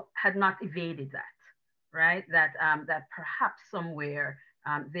not evaded that, right? That perhaps somewhere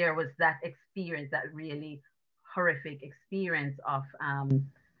there was that experience, that really horrific experience of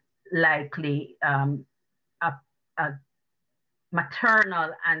likely a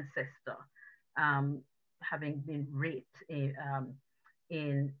maternal ancestor having been raped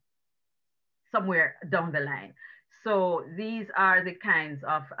in somewhere down the line. So these are the kinds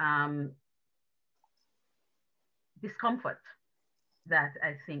of discomfort that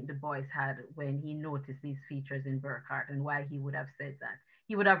I think Du Bois had when he noticed these features in Burckhardt, and why he would have said that.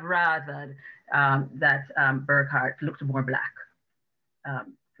 He would have rather that Burckhardt looked more Black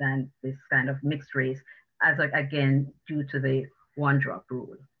than this kind of mixed race. again, due to the one-drop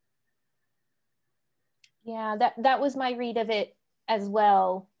rule. Yeah, that was my read of it as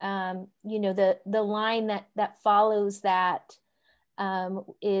well. You know, the line that follows that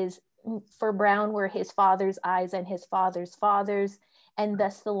is, for Brown were his father's eyes and his father's fathers, and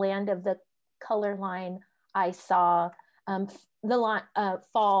thus the land of the color line I saw the line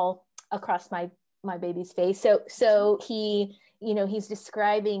fall across my baby's face. So he, you know, he's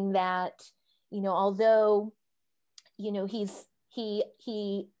describing that, you know, although, you know, he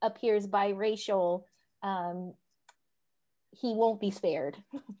appears biracial, he won't be spared.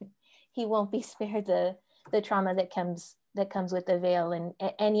 He won't be spared the trauma that comes with the veil.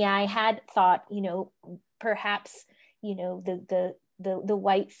 And yeah, I had thought, you know, perhaps, you know, the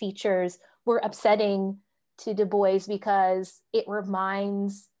white features were upsetting to Du Bois because it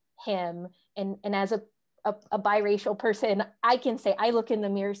reminds him, and as a biracial person, I can say I look in the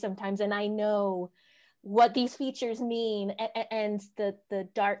mirror sometimes and I know what these features mean, and the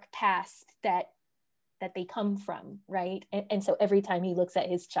dark past that they come from, right? And so every time he looks at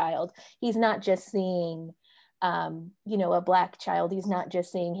his child, he's not just seeing you know, a Black child. He's not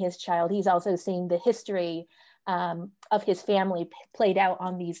just seeing his child. He's also seeing the history of his family played out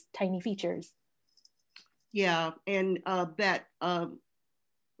on these tiny features. Yeah, and that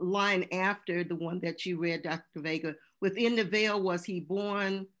line after the one that you read, Dr. Vega, within the veil was he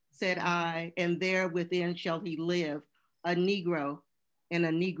born, said I, and there within shall he live, a Negro and a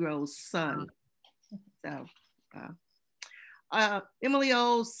Negro's son. So Emily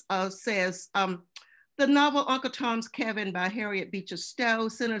O says, the novel Uncle Tom's Cabin by Harriet Beecher Stowe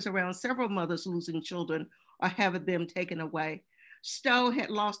centers around several mothers losing children or having them taken away. Stowe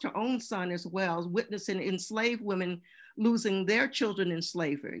had lost her own son as well, witnessing enslaved women losing their children in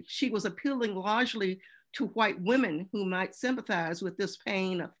slavery. She was appealing largely to white women who might sympathize with this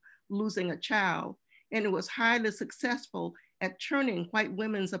pain of losing a child, and it was highly successful at turning white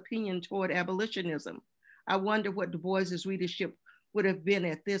women's opinion toward abolitionism. I wonder what Du Bois's readership would have been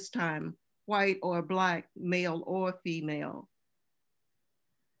at this time, white or Black, male or female.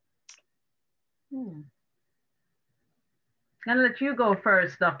 I'm gonna let you go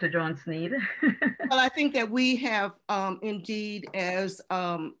first, Dr. Jones-Sneed. Well, I think that we have indeed, as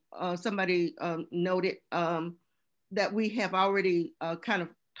somebody noted, that we have already kind of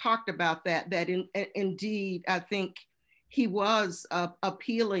talked about that indeed, I think he was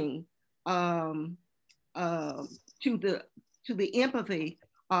appealing to the empathy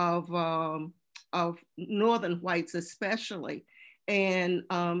of Northern whites especially. And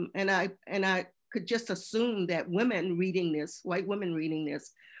I could just assume that women reading this, white women reading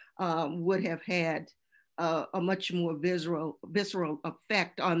this, would have had a much more visceral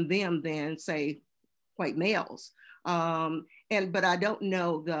effect on them than, say, white males. But I don't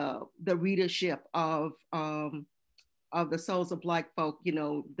know the readership of the Souls of Black Folk, you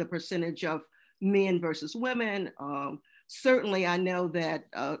know, the percentage of men versus women. Certainly I know that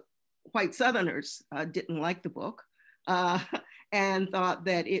white Southerners didn't like the book and thought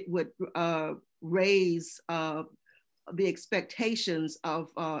that it would raise the expectations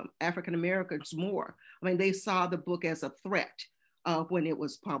of African Americans more. I mean, they saw the book as a threat when it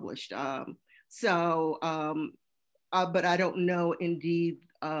was published. But I don't know indeed,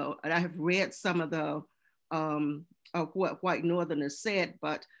 and I have read some of the of what white Northerners said,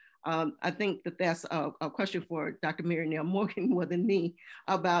 but I think that that's a question for Dr. Mary Nell Morgan more than me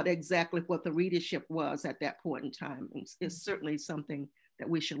about exactly what the readership was at that point in time. It's certainly something that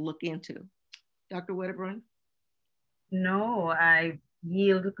we should look into. Dr. Wedderburn? No, I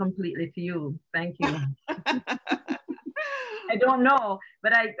yield completely to you. Thank you. I don't know,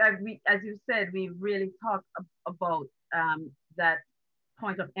 but as you said, we really talked about that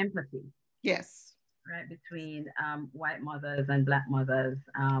point of empathy. Yes. Right, between white mothers and Black mothers.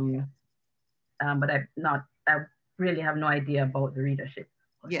 But I really have no idea about the readership.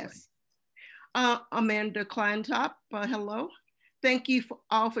 Yes. Amanda Kleintop, hello. Thank you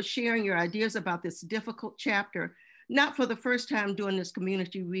all for sharing your ideas about this difficult chapter. Not for the first time doing this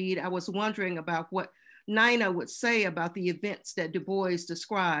community read, I was wondering about what Nina would say about the events that Du Bois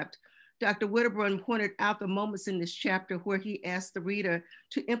described. Dr. Wedderburn pointed out the moments in this chapter where he asked the reader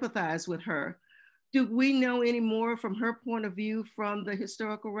to empathize with her. Do we know any more from her point of view from the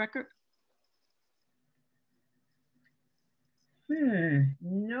historical record?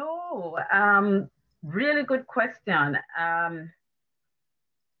 No, really good question.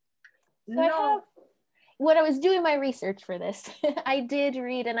 So when I was doing my research for this, I did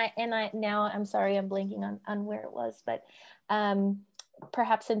read, and I now I'm sorry, I'm blanking on where it was, but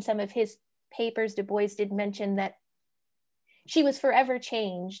perhaps in some of his papers, Du Bois did mention that she was forever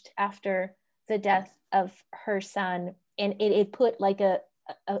changed after the death of her son, and it put like a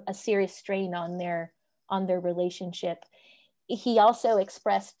serious strain on their relationship. He also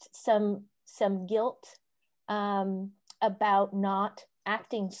expressed some guilt about not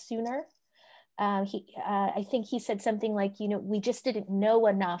acting sooner. I think he said something like, we just didn't know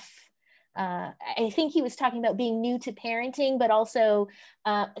enough. I think he was talking about being new to parenting, but also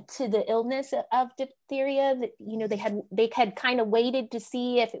to the illness of diphtheria. That they had kind of waited to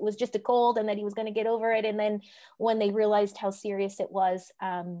see if it was just a cold and that he was going to get over it. And then when they realized how serious it was,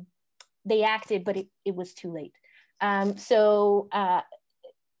 they acted, but it was too late. So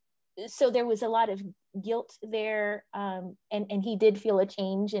there was a lot of guilt there, and he did feel a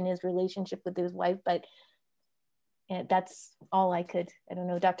change in his relationship with his wife, but that's all I could. I don't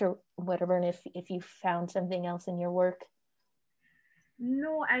know, Dr. Wedderburn, if you found something else in your work.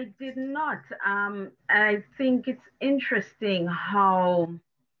 No, I did not. I think it's interesting how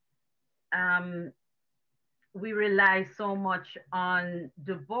we rely so much on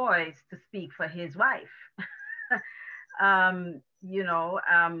Du Bois to speak for his wife.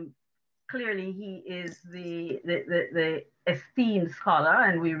 Clearly he is the esteemed scholar,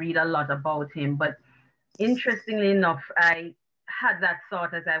 and we read a lot about him. But interestingly enough, I had that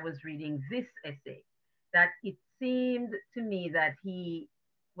thought as I was reading this essay, that it seemed to me that he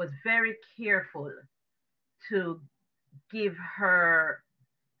was very careful to give her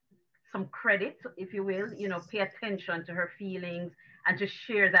some credit, if you will, pay attention to her feelings and to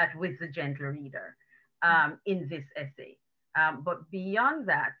share that with the gentle reader in this essay. But beyond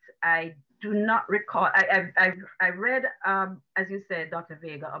that, I do not recall. I read, as you said, Dr.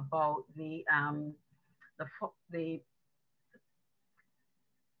 Vega, about the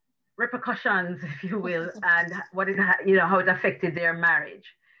repercussions, if you will, and what it how it affected their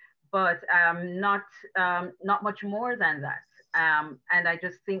marriage, but not much more than that. And I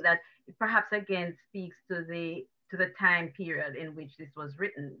just think that it perhaps again speaks to the time period in which this was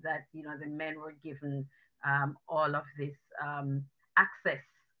written, that the men were given all of this access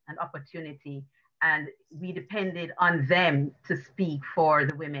and opportunity, and we depended on them to speak for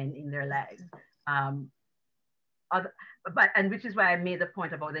the women in their lives. And which is why I made the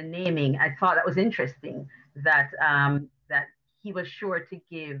point about the naming. I thought that was interesting, that that he was sure to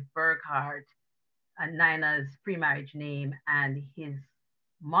give Burghardt Nina's pre-marriage name and his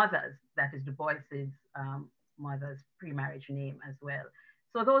mother's, that is Du Bois's mother's pre-marriage name as well.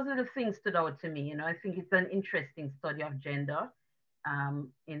 So those are the things stood out to me. I think it's an interesting study of gender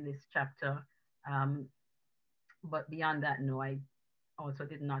in this chapter. But beyond that, no, I also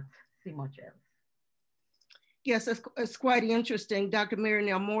did not see much else. Yes, it's quite interesting. Dr.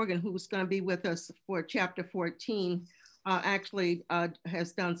 Mary Morgan, who's going to be with us for chapter 14, actually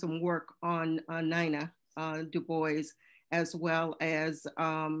has done some work on Nina Du Bois, as well as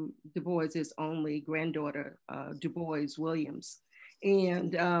Du Bois's only granddaughter, Du Bois Williams.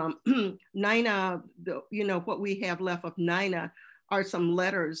 And Nina, what we have left of Nina are some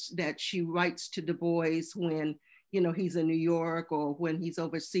letters that she writes to Du Bois when he's in New York, or when he's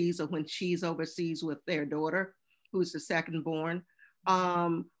overseas, or when she's overseas with their daughter, who's the second born.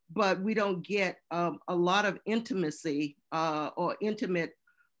 But we don't get a lot of intimacy or intimate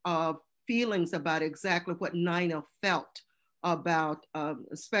feelings about exactly what Nina felt about,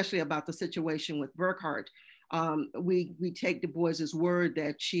 especially about the situation with Burghardt. We take Du Bois's word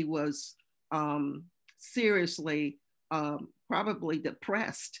that she was seriously, probably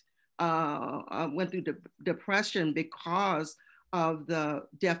depressed, went through depression because of the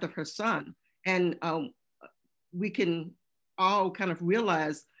death of her son. And we can all kind of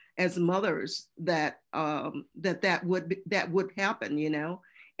realize as mothers that that would happen,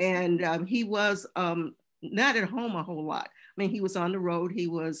 And he was not at home a whole lot. I mean, he was on the road. He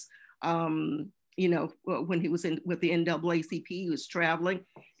was, when he was with the NAACP, he was traveling,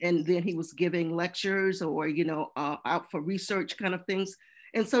 and then he was giving lectures or out for research kind of things.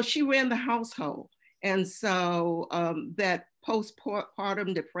 And so she ran the household. And so that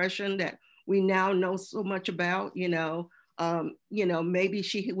postpartum depression that we now know so much about, maybe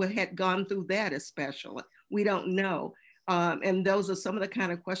she had gone through that especially. We don't know. And those are some of the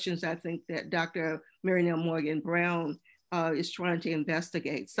kind of questions I think that Dr. Mary Morgan Brown is trying to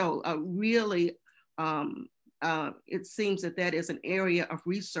investigate. So really, it seems that is an area of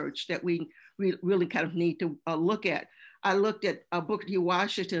research that we really kind of need to look at. I looked at Booker T.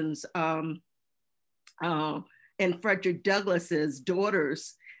 Washington's and Frederick Douglass's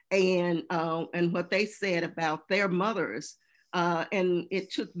daughters, and what they said about their mothers. And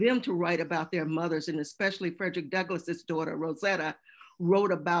it took them to write about their mothers, and especially Frederick Douglass's daughter, Rosetta,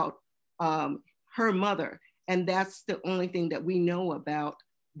 wrote about her mother. And that's the only thing that we know about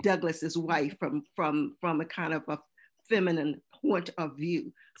Douglas's wife from a kind of a feminine point of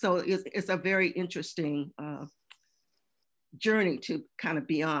view. So it's a very interesting journey to kind of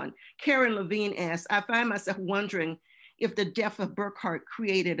be on. Karen Levine asks, I find myself wondering if the death of Burkhart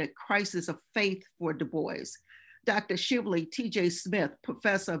created a crisis of faith for Du Bois. Dr. Shively T.J. Smith,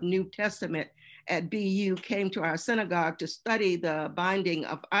 professor of New Testament at BU, came to our synagogue to study the binding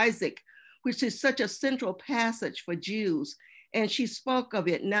of Isaac, which is such a central passage for Jews. And she spoke of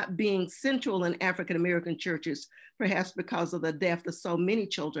it not being central in African-American churches, perhaps because of the death of so many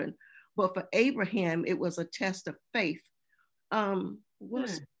children. But for Abraham, it was a test of faith. Want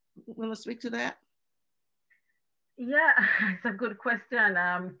to speak to that? Yeah, it's a good question.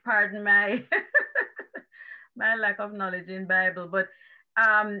 Pardon my my lack of knowledge in Bible, but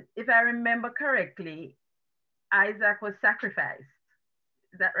if I remember correctly, Isaac was sacrificed.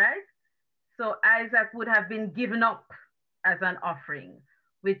 Is that right? So Isaac would have been given up as an offering,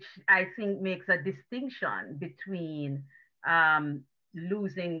 which I think makes a distinction between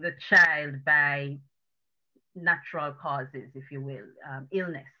losing the child by natural causes, if you will,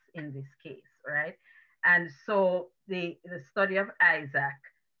 illness in this case, right? And so the study of Isaac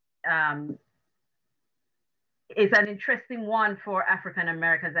is an interesting one for African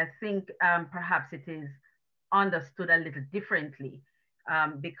Americans. I think perhaps it is understood a little differently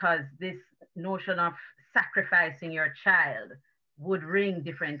because this notion of sacrificing your child would ring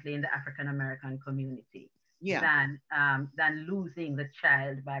differently in the African American community than losing the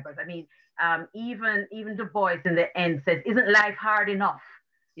child by birth. I mean, even Du Bois in the end says, "Isn't life hard enough?"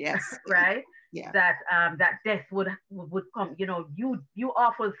 Yes, right. Yeah. That that death would come. You know, you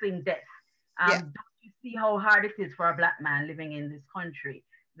awful thing, death. Don't you see how hard it is for a Black man living in this country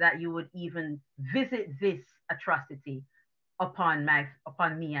that you would even visit this atrocity upon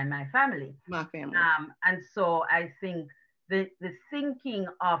me and my family. And so I think the thinking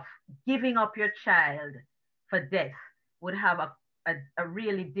of giving up your child for death would have a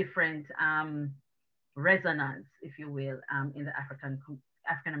really different resonance, if you will, in the African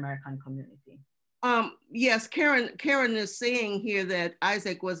American community. Yes, Karen is saying here that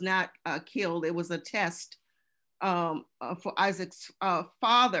Isaac was not killed. It was a test for Isaac's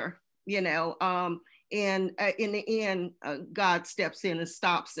father, you know, and in the end, God steps in and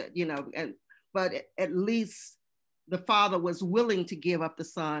stops it, you know, but at least the father was willing to give up the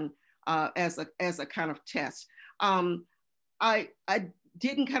son as a kind of test. I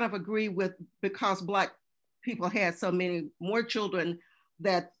didn't kind of agree with, because Black people had so many more children,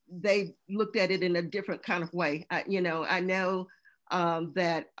 that they looked at it in a different kind of way. You know, I know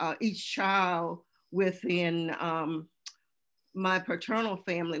that each child within my paternal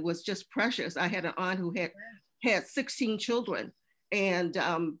family was just precious. I had an aunt who had 16 children, and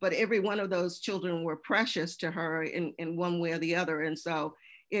but every one of those children were precious to her in one way or the other. And so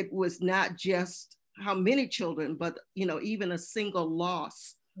it was not just how many children, but, you know, even a single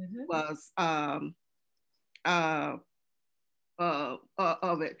loss was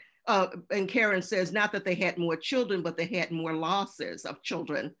of it. And Karen says, not that they had more children, but they had more losses of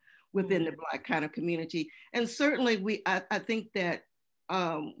children within the Black kind of community. And certainly I think that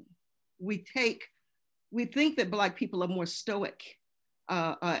we think that Black people are more stoic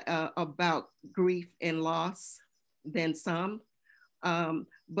about grief and loss than some.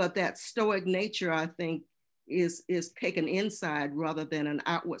 But that stoic nature, I think, is taken inside rather than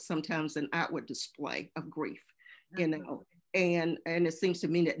sometimes an outward display of grief, you know. And it seems to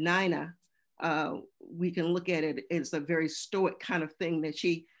me that Nina, we can look at it as a very stoic kind of thing, that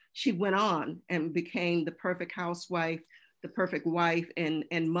she went on and became the perfect housewife, the perfect wife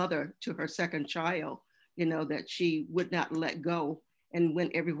and mother to her second child, you know, that she would not let go and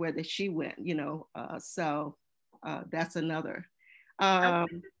went everywhere that she went, you know. So that's another. I want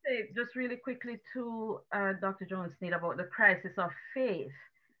to say just really quickly to Dr. Jones-Sneed about the crisis of faith.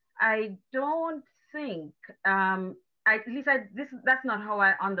 I don't think, that's not how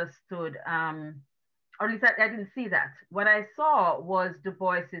I understood, or at least I didn't see that. What I saw was Du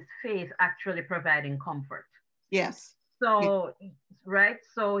Bois's faith actually providing comfort. Yes. So, right.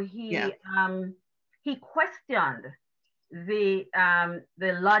 So he questioned the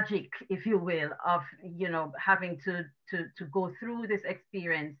logic, if you will, of, you know, having to go through this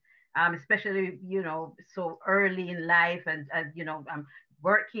experience, especially, you know, so early in life, and you know,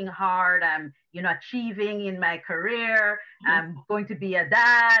 working hard, I'm, you know, achieving in my career, I'm going to be a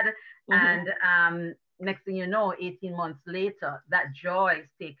dad, and next thing you know, 18 months later, that joy is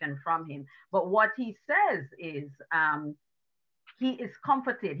taken from him. But what he says is, he is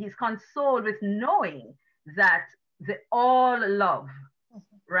comforted, he's consoled with knowing that the all love,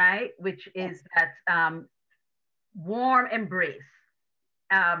 right, which is that warm embrace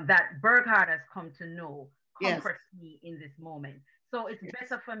that Burghardt has come to know Yes. comforts me in this moment. So it's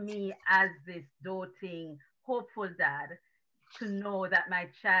better for me as this doting, hopeful dad to know that my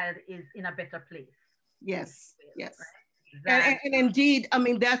child is in a better place. Yes. Yes. Right? And indeed, I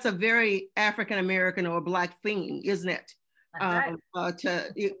mean, that's a very African American or Black theme, isn't it? Right.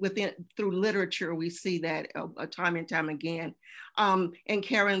 Through literature, we see that time and time again. And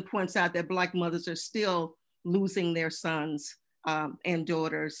Karen points out that Black mothers are still losing their sons and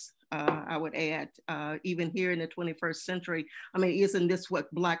daughters. I would add, even here in the 21st century. I mean, isn't this what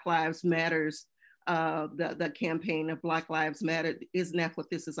Black Lives Matters, the campaign of Black Lives Matter? Isn't that what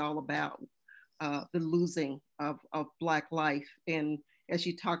this is all about? The losing of Black life, and as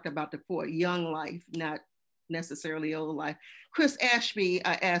you talked about before, young life, not necessarily old life. Chris Ashby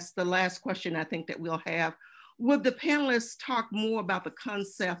asked the last question I think that we'll have. Would the panelists talk more about the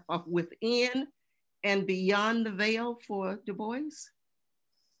concept of within and beyond the veil for Du Bois?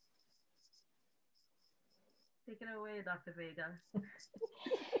 Take it away, Dr. Vega.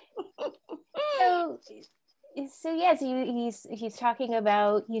 So yes, he's talking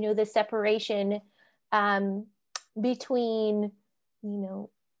about, the separation between,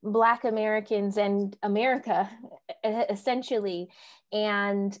 Black Americans and America, essentially,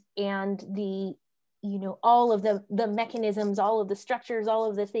 and the, all of the mechanisms, all of the structures, all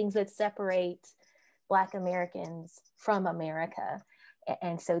of the things that separate Black Americans from America.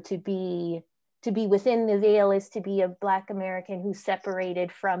 And so to be within the veil is to be a Black American who's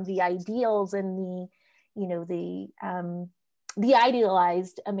separated from the ideals and the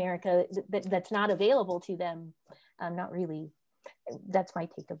idealized America that's not available to them. Not really. That's my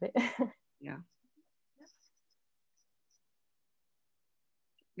take of it. Yeah.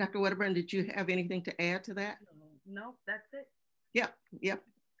 Dr. Wedderburn, did you have anything to add to that? No, that's it. Yep.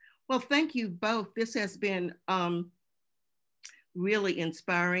 Well, thank you both. This has been really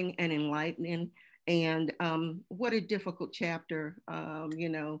inspiring and enlightening. And what a difficult chapter,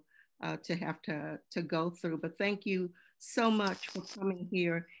 to have to go through. But thank you so much for coming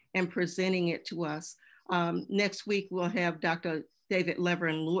here and presenting it to us. Next week, we'll have Dr. David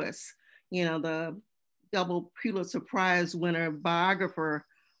Leverin Lewis, the double Pulitzer Prize winner biographer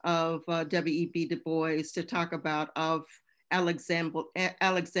of W.E.B. Du Bois, to talk about of Alexander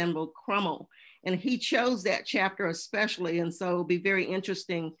Crummell. And he chose that chapter especially. And so it'll be very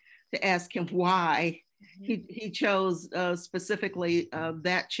interesting to ask him why he chose specifically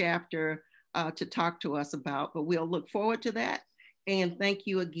that chapter to talk to us about. But we'll look forward to that. And thank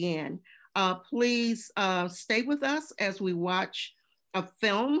you again. Please stay with us as we watch a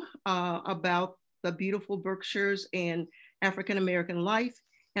film about the beautiful Berkshires and African American life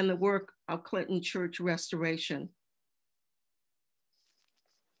and the work of Clinton Church Restoration.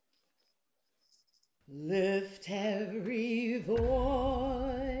 Lift every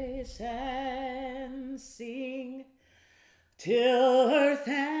voice and sing till earth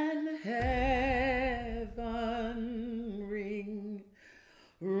and heaven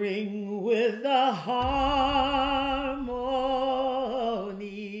ring with the harmonies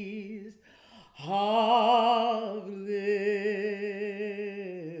of liberty.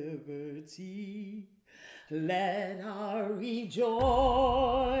 Let our rejoicing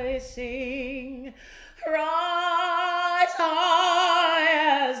rise high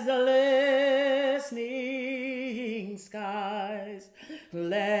as the listening skies.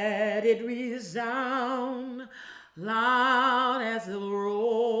 Let it resound loud as the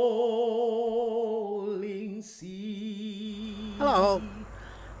rolling sea. Hello,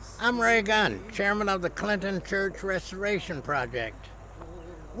 I'm Ray Gunn, chairman of the Clinton Church Restoration Project.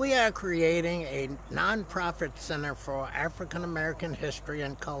 We are creating a nonprofit center for African American history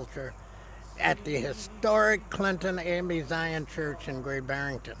and culture at the historic Clinton AME Zion Church in Great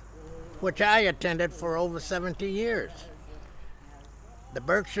Barrington, which I attended for over 70 years. The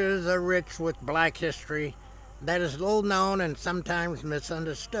Berkshires are rich with Black history that is little known and sometimes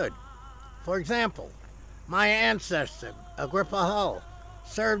misunderstood. For example, my ancestor, Agrippa Hull,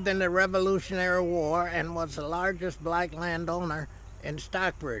 served in the Revolutionary War and was the largest Black landowner in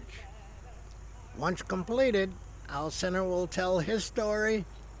Stockbridge. Once completed, our center will tell his story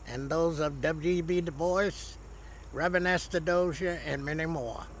and those of W.E.B. Du Bois, Reverend Esther Dozier, and many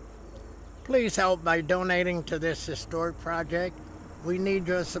more. Please help by donating to this historic project. We need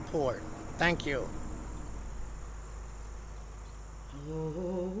your support. Thank you.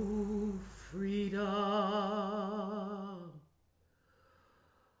 Oh, freedom.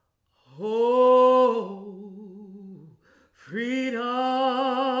 Oh, freedom.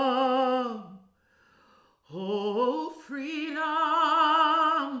 Oh, freedom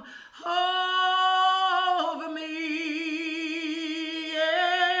over me. Yeah.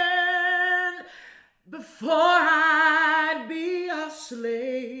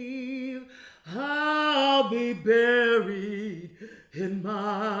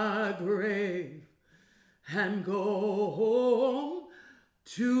 my grave and go home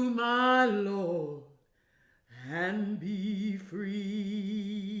to my Lord and be free.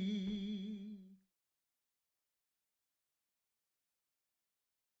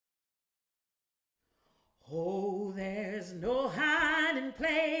 Oh, there's no hiding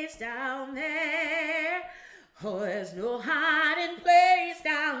place down there. Oh, there's no hiding place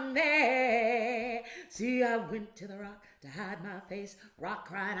down there. See, I went to the rock to hide my face. Rock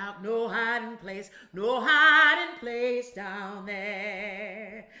cried out, no hiding place down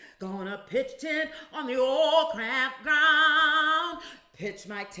there. Gonna pitch tent on the old campground. Pitch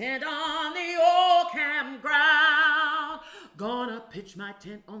my tent on the old campground. Gonna pitch my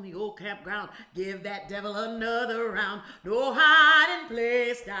tent on the old campground. Give that devil another round. No hiding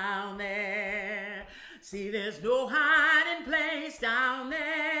place down there. See, there's no hiding place down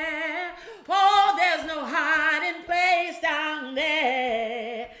there. Oh, there's no hiding place down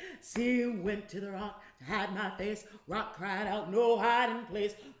there. See, went to the rock to hide my face. Rock cried out, no hiding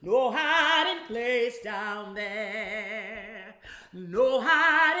place down there. No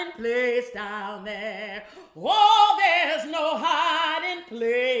hiding place down there. Oh, there's no hiding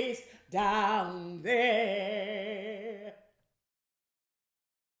place down there.